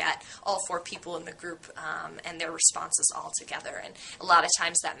you look at all 4 people in the group and their responses all together. And a lot of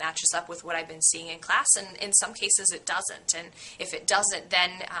times that matches up with what I've been seeing in class, and in some cases it doesn't. And if it doesn't,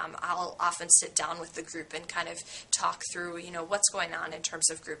 then I'll often sit down with the group and kind of talk through, what's going on in terms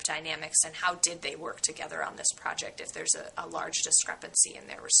of group dynamics and how did they work together on this project if there's a large discrepancy in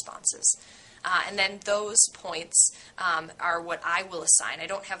their responses. And then those points are what I will assign. I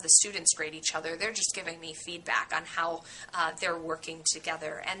don't have the students grade each other. They're just giving me feedback on how they're working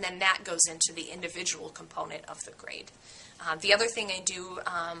together. And then that goes into the individual component of the grade. The other thing I do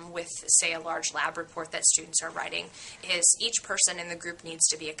with, say, a large lab report that students are writing is each person in the group needs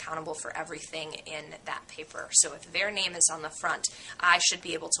to be accountable for everything in that paper. So if their name is on the front, I should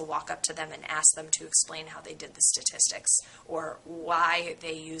be able to walk up to them and ask them to explain how they did the statistics or why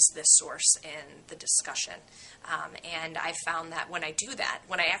they used this source in the discussion. And I found that when I do that,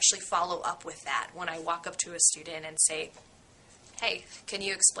 when I actually follow up with that, when I walk up to a student and say, hey, can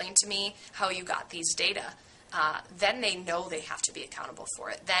you explain to me how you got these data? Then they know they have to be accountable for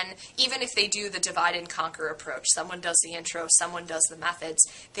it. Then even if they do the divide and conquer approach, someone does the intro, someone does the methods,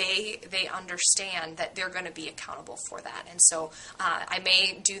 they understand that they're going to be accountable for that. And so I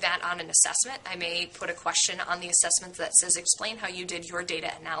may do that on an assessment. I may put a question on the assessment that says, explain how you did your data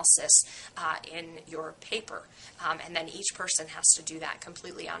analysis in your paper. And then each person has to do that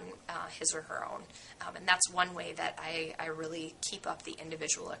completely on his or her own. And that's one way that I really keep up the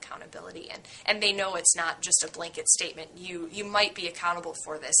individual accountability. And they know it's not just a blanket statement. You might be accountable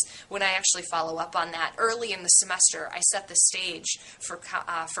for this. When I actually follow up on that early in the semester, I set the stage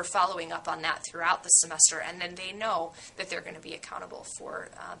for following up on that throughout the semester, and then they know that they're going to be accountable for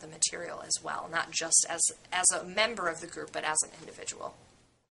the material as well, not just as a member of the group, but as an individual.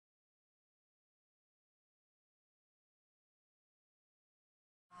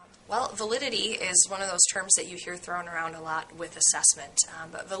 Well, validity is one of those terms that you hear thrown around a lot with assessment,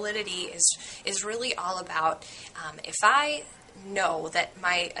 but validity is really all about if I know that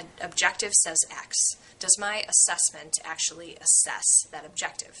my objective says X, does my assessment actually assess that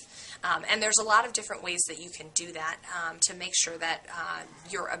objective? And there's a lot of different ways that you can do that to make sure that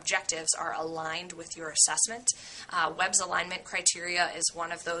your objectives are aligned with your assessment. Webb's alignment criteria is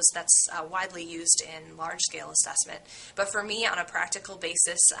one of those that's widely used in large-scale assessment. But for me, on a practical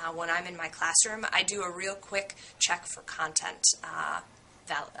basis, when I'm in my classroom, I do a real quick check for content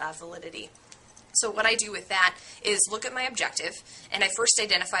validity. So what I do with that is look at my objective, and I first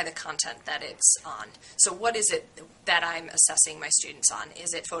identify the content that it's on. So what is it that I'm assessing my students on?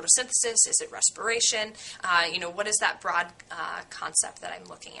 Is it photosynthesis? Is it respiration? What is that broad concept that I'm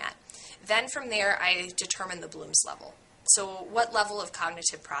looking at? Then from there, I determine the Bloom's level. So what level of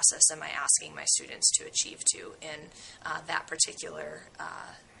cognitive process am I asking my students to achieve to in that particular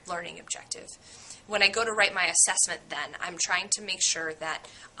learning objective? When I go to write my assessment then, I'm trying to make sure that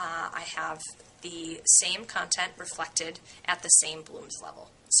I have the same content reflected at the same Bloom's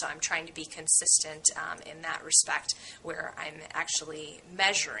level. So I'm trying to be consistent in that respect where I'm actually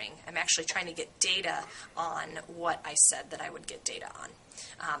measuring. I'm actually trying to get data on what I said that I would get data on.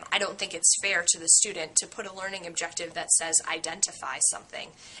 I don't think it's fair to the student to put a learning objective that says identify something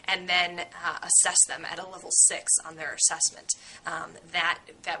and then assess them at a level 6 on their assessment.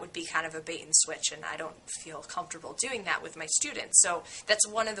 That would be kind of a bait and switch, and I don't feel comfortable doing that with my students. So that's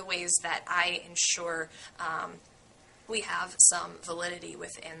one of the ways that I ensure we have some validity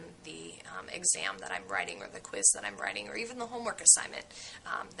within the exam that I'm writing or the quiz that I'm writing or even the homework assignment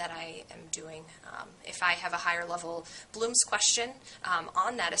that I am doing. If I have a higher level Bloom's question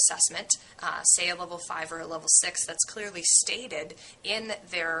on that assessment, say a level 5 or a level 6 that's clearly stated in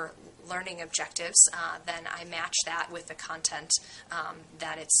their learning objectives, then I match that with the content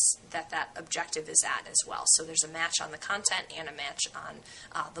that objective is at as well. So there's a match on the content and a match on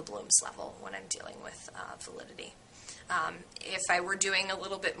the Bloom's level when I'm dealing with validity. If I were doing a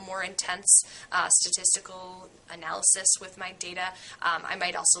little bit more intense statistical analysis with my data, I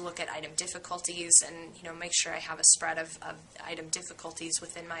might also look at item difficulties and make sure I have a spread of item difficulties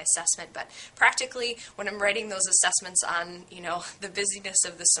within my assessment. But practically, when I'm writing those assessments on the busyness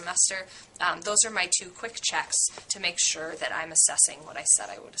of the semester, those are my two quick checks to make sure that I'm assessing what I said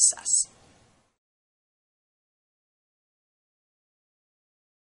I would assess.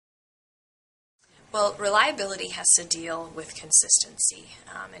 Well, reliability has to deal with consistency,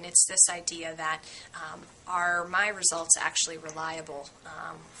 and it's this idea that are my results actually reliable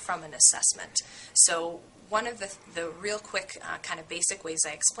from an assessment? So one of the real quick kind of basic ways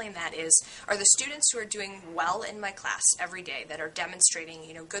I explain that is, are the students who are doing well in my class every day, that are demonstrating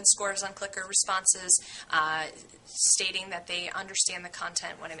good scores on clicker responses, stating that they understand the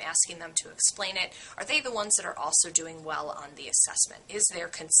content when I'm asking them to explain it, are they the ones that are also doing well on the assessment? Is there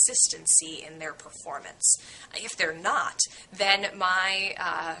consistency in their performance? If they're not, then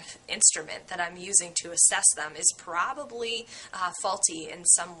my instrument that I'm using to assess them is probably faulty in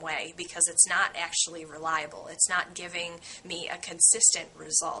some way, because it's not actually reliable. It's not giving me a consistent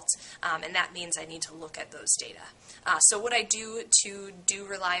result, and that means I need to look at those data. So what I do to do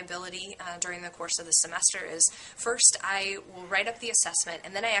reliability during the course of the semester is, first I will write up the assessment,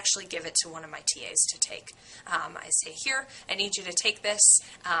 and then I actually give it to one of my TAs to take. I say, here, I need you to take this.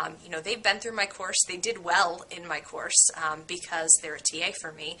 They've been through my course. They did well in my course because they're a TA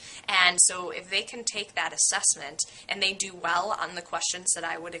for me. And so if they can take that assessment and they do well on the questions that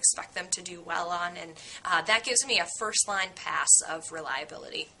I would expect them to do well on, and that gives me a first-line pass of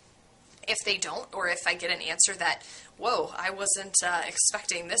reliability. If they don't, or if I get an answer that, whoa, I wasn't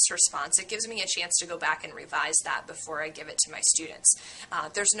expecting this response, it gives me a chance to go back and revise that before I give it to my students.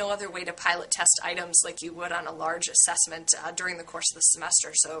 There's no other way to pilot test items like you would on a large assessment during the course of the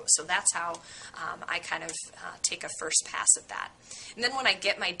semester, so that's how I kind of take a first pass at that. And then when I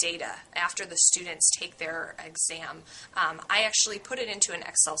get my data after the students take their exam, I actually put it into an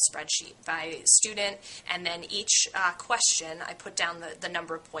Excel spreadsheet by student, and then each question I put down the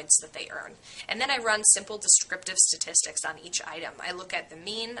number of points that they earn. And then I run simple descriptive statistics on each item. I look at the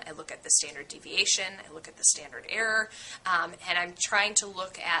mean, I look at the standard deviation, I look at the standard error, and I'm trying to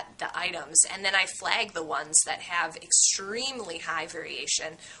look at the items, and then I flag the ones that have extremely high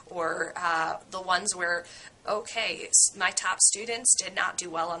variation, or the ones where, okay, my top students did not do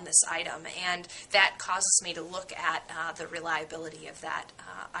well on this item, and that causes me to look at the reliability of that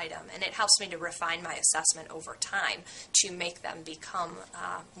item, and it helps me to refine my assessment over time to make them become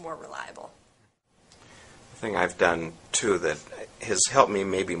more reliable. The thing I've done too that has helped me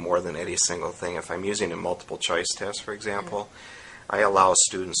maybe more than any single thing, if I'm using a multiple choice test, for example, I allow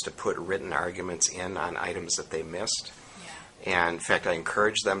students to put written arguments in on items that they missed. And in fact, I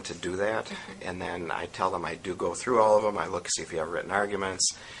encourage them to do that, and then I tell them I do go through all of them. I look to see if you have written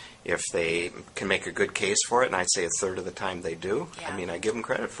arguments, if they can make a good case for it, and I'd say a third of the time they do. I mean, I give them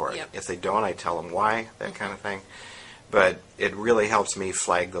credit for it. Yep. If they don't, I tell them why, that kind of thing. But it really helps me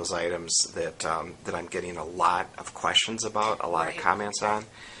flag those items that that I'm getting a lot of questions about, a lot of comments on.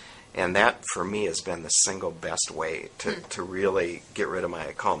 And that, for me, has been the single best way to really get rid of my,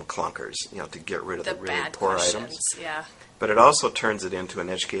 I call them clunkers, to get rid of the really poor items. Yeah. But it also turns it into an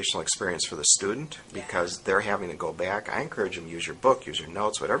educational experience for the student, because they're having to go back. I encourage them, use your book, use your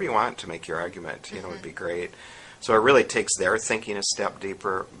notes, whatever you want to make your argument, would be great. So it really takes their thinking a step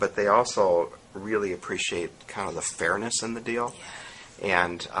deeper, but they also really appreciate kind of the fairness in the deal.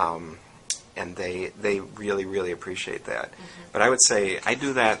 And they really, really appreciate that. But I would say I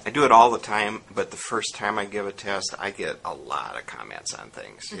do it all the time, but the first time I give a test, I get a lot of comments on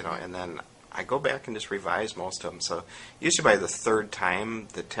things, and then I go back and just revise most of them. So usually by the third time,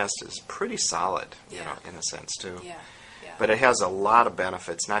 the test is pretty solid, in a sense, too. But it has a lot of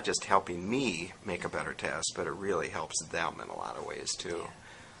benefits, not just helping me make a better test, but it really helps them in a lot of ways, too.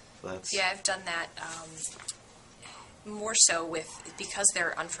 So I've done that more so because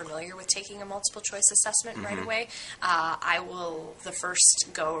they're unfamiliar with taking a multiple choice assessment right away. I will, the first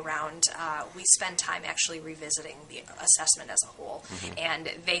go around, we spend time actually revisiting the assessment as a whole, and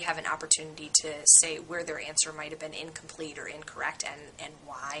they have an opportunity to say where their answer might have been incomplete or incorrect, and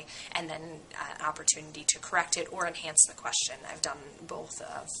why, and then an opportunity to correct it or enhance the question. I've done both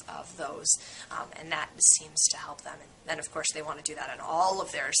of those, and that seems to help them. And then, of course, they want to do that on all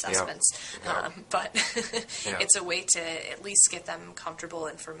of their assessments, but it's a way to at least get them comfortable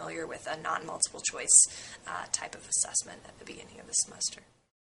and familiar with a non-multiple choice type of assessment at the beginning of the semester.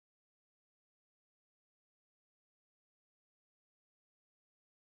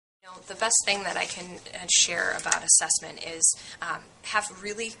 The best thing that I can share about assessment is have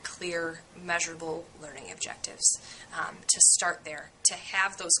really clear, measurable learning objectives. To start there, to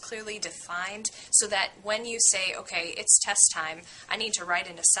have those clearly defined so that when you say, okay, it's test time, I need to write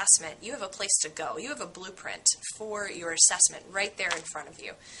an assessment, you have a place to go. You have a blueprint for your assessment right there in front of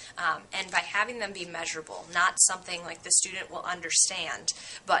you. And by having them be measurable, not something like the student will understand,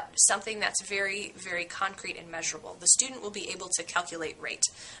 but something that's very, very concrete and measurable, the student will be able to calculate rate.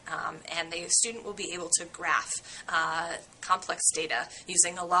 And the student will be able to graph complex data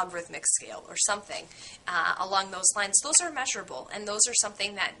using a logarithmic scale or something along those lines. Those are measurable, and those are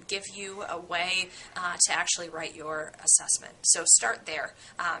something that give you a way to actually write your assessment. So start there.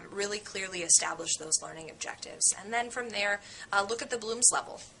 Really clearly establish those learning objectives. And then from there, look at the Bloom's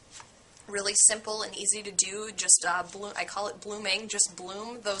level. Really simple and easy to do. Just I call it blooming. Just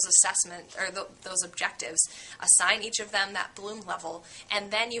bloom those assessment or those objectives. Assign each of them that Bloom level,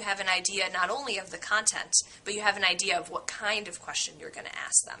 and then you have an idea not only of the content, but you have an idea of what kind of question you're going to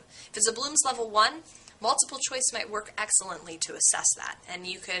ask them. If it's a Bloom's level 1, multiple choice might work excellently to assess that, and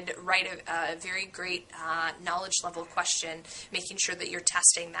you could write a very great knowledge level question, making sure that you're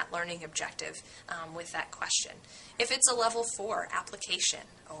testing that learning objective with that question. If it's a level 4 application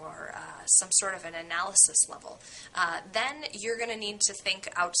or some sort of an analysis level, then you're going to need to think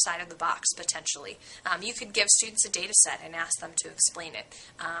outside of the box potentially. You could give students a data set and ask them to explain it,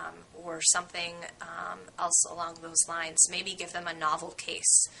 or something else along those lines. Maybe give them a novel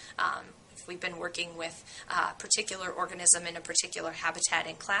case. If we've been working with a particular organism in a particular habitat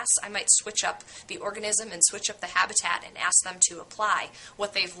in class, I might switch up the organism and switch up the habitat and ask them to apply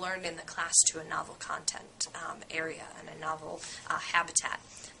what they've learned in the class to a novel content area and a novel habitat.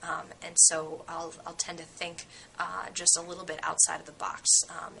 And so I'll tend to think just a little bit outside of the box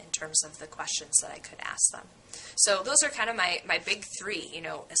in terms of the questions that I could ask them. So those are kind of my big 3,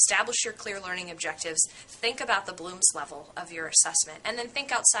 establish your clear learning objectives, think about the Bloom's level of your assessment, and then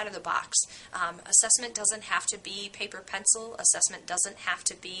think outside of the box. Assessment doesn't have to be paper pencil. Assessment doesn't have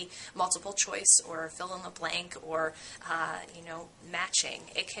to be multiple choice or fill in the blank or, matching.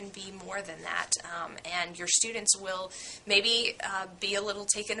 It can be more than that. And your students will maybe be a little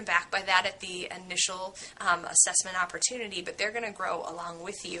taken aback by that at the initial assessment opportunity, but they're going to grow along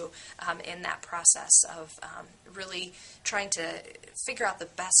with you in that process of really trying to figure out the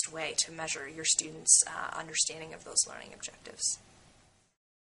best way to measure your students' understanding of those learning objectives.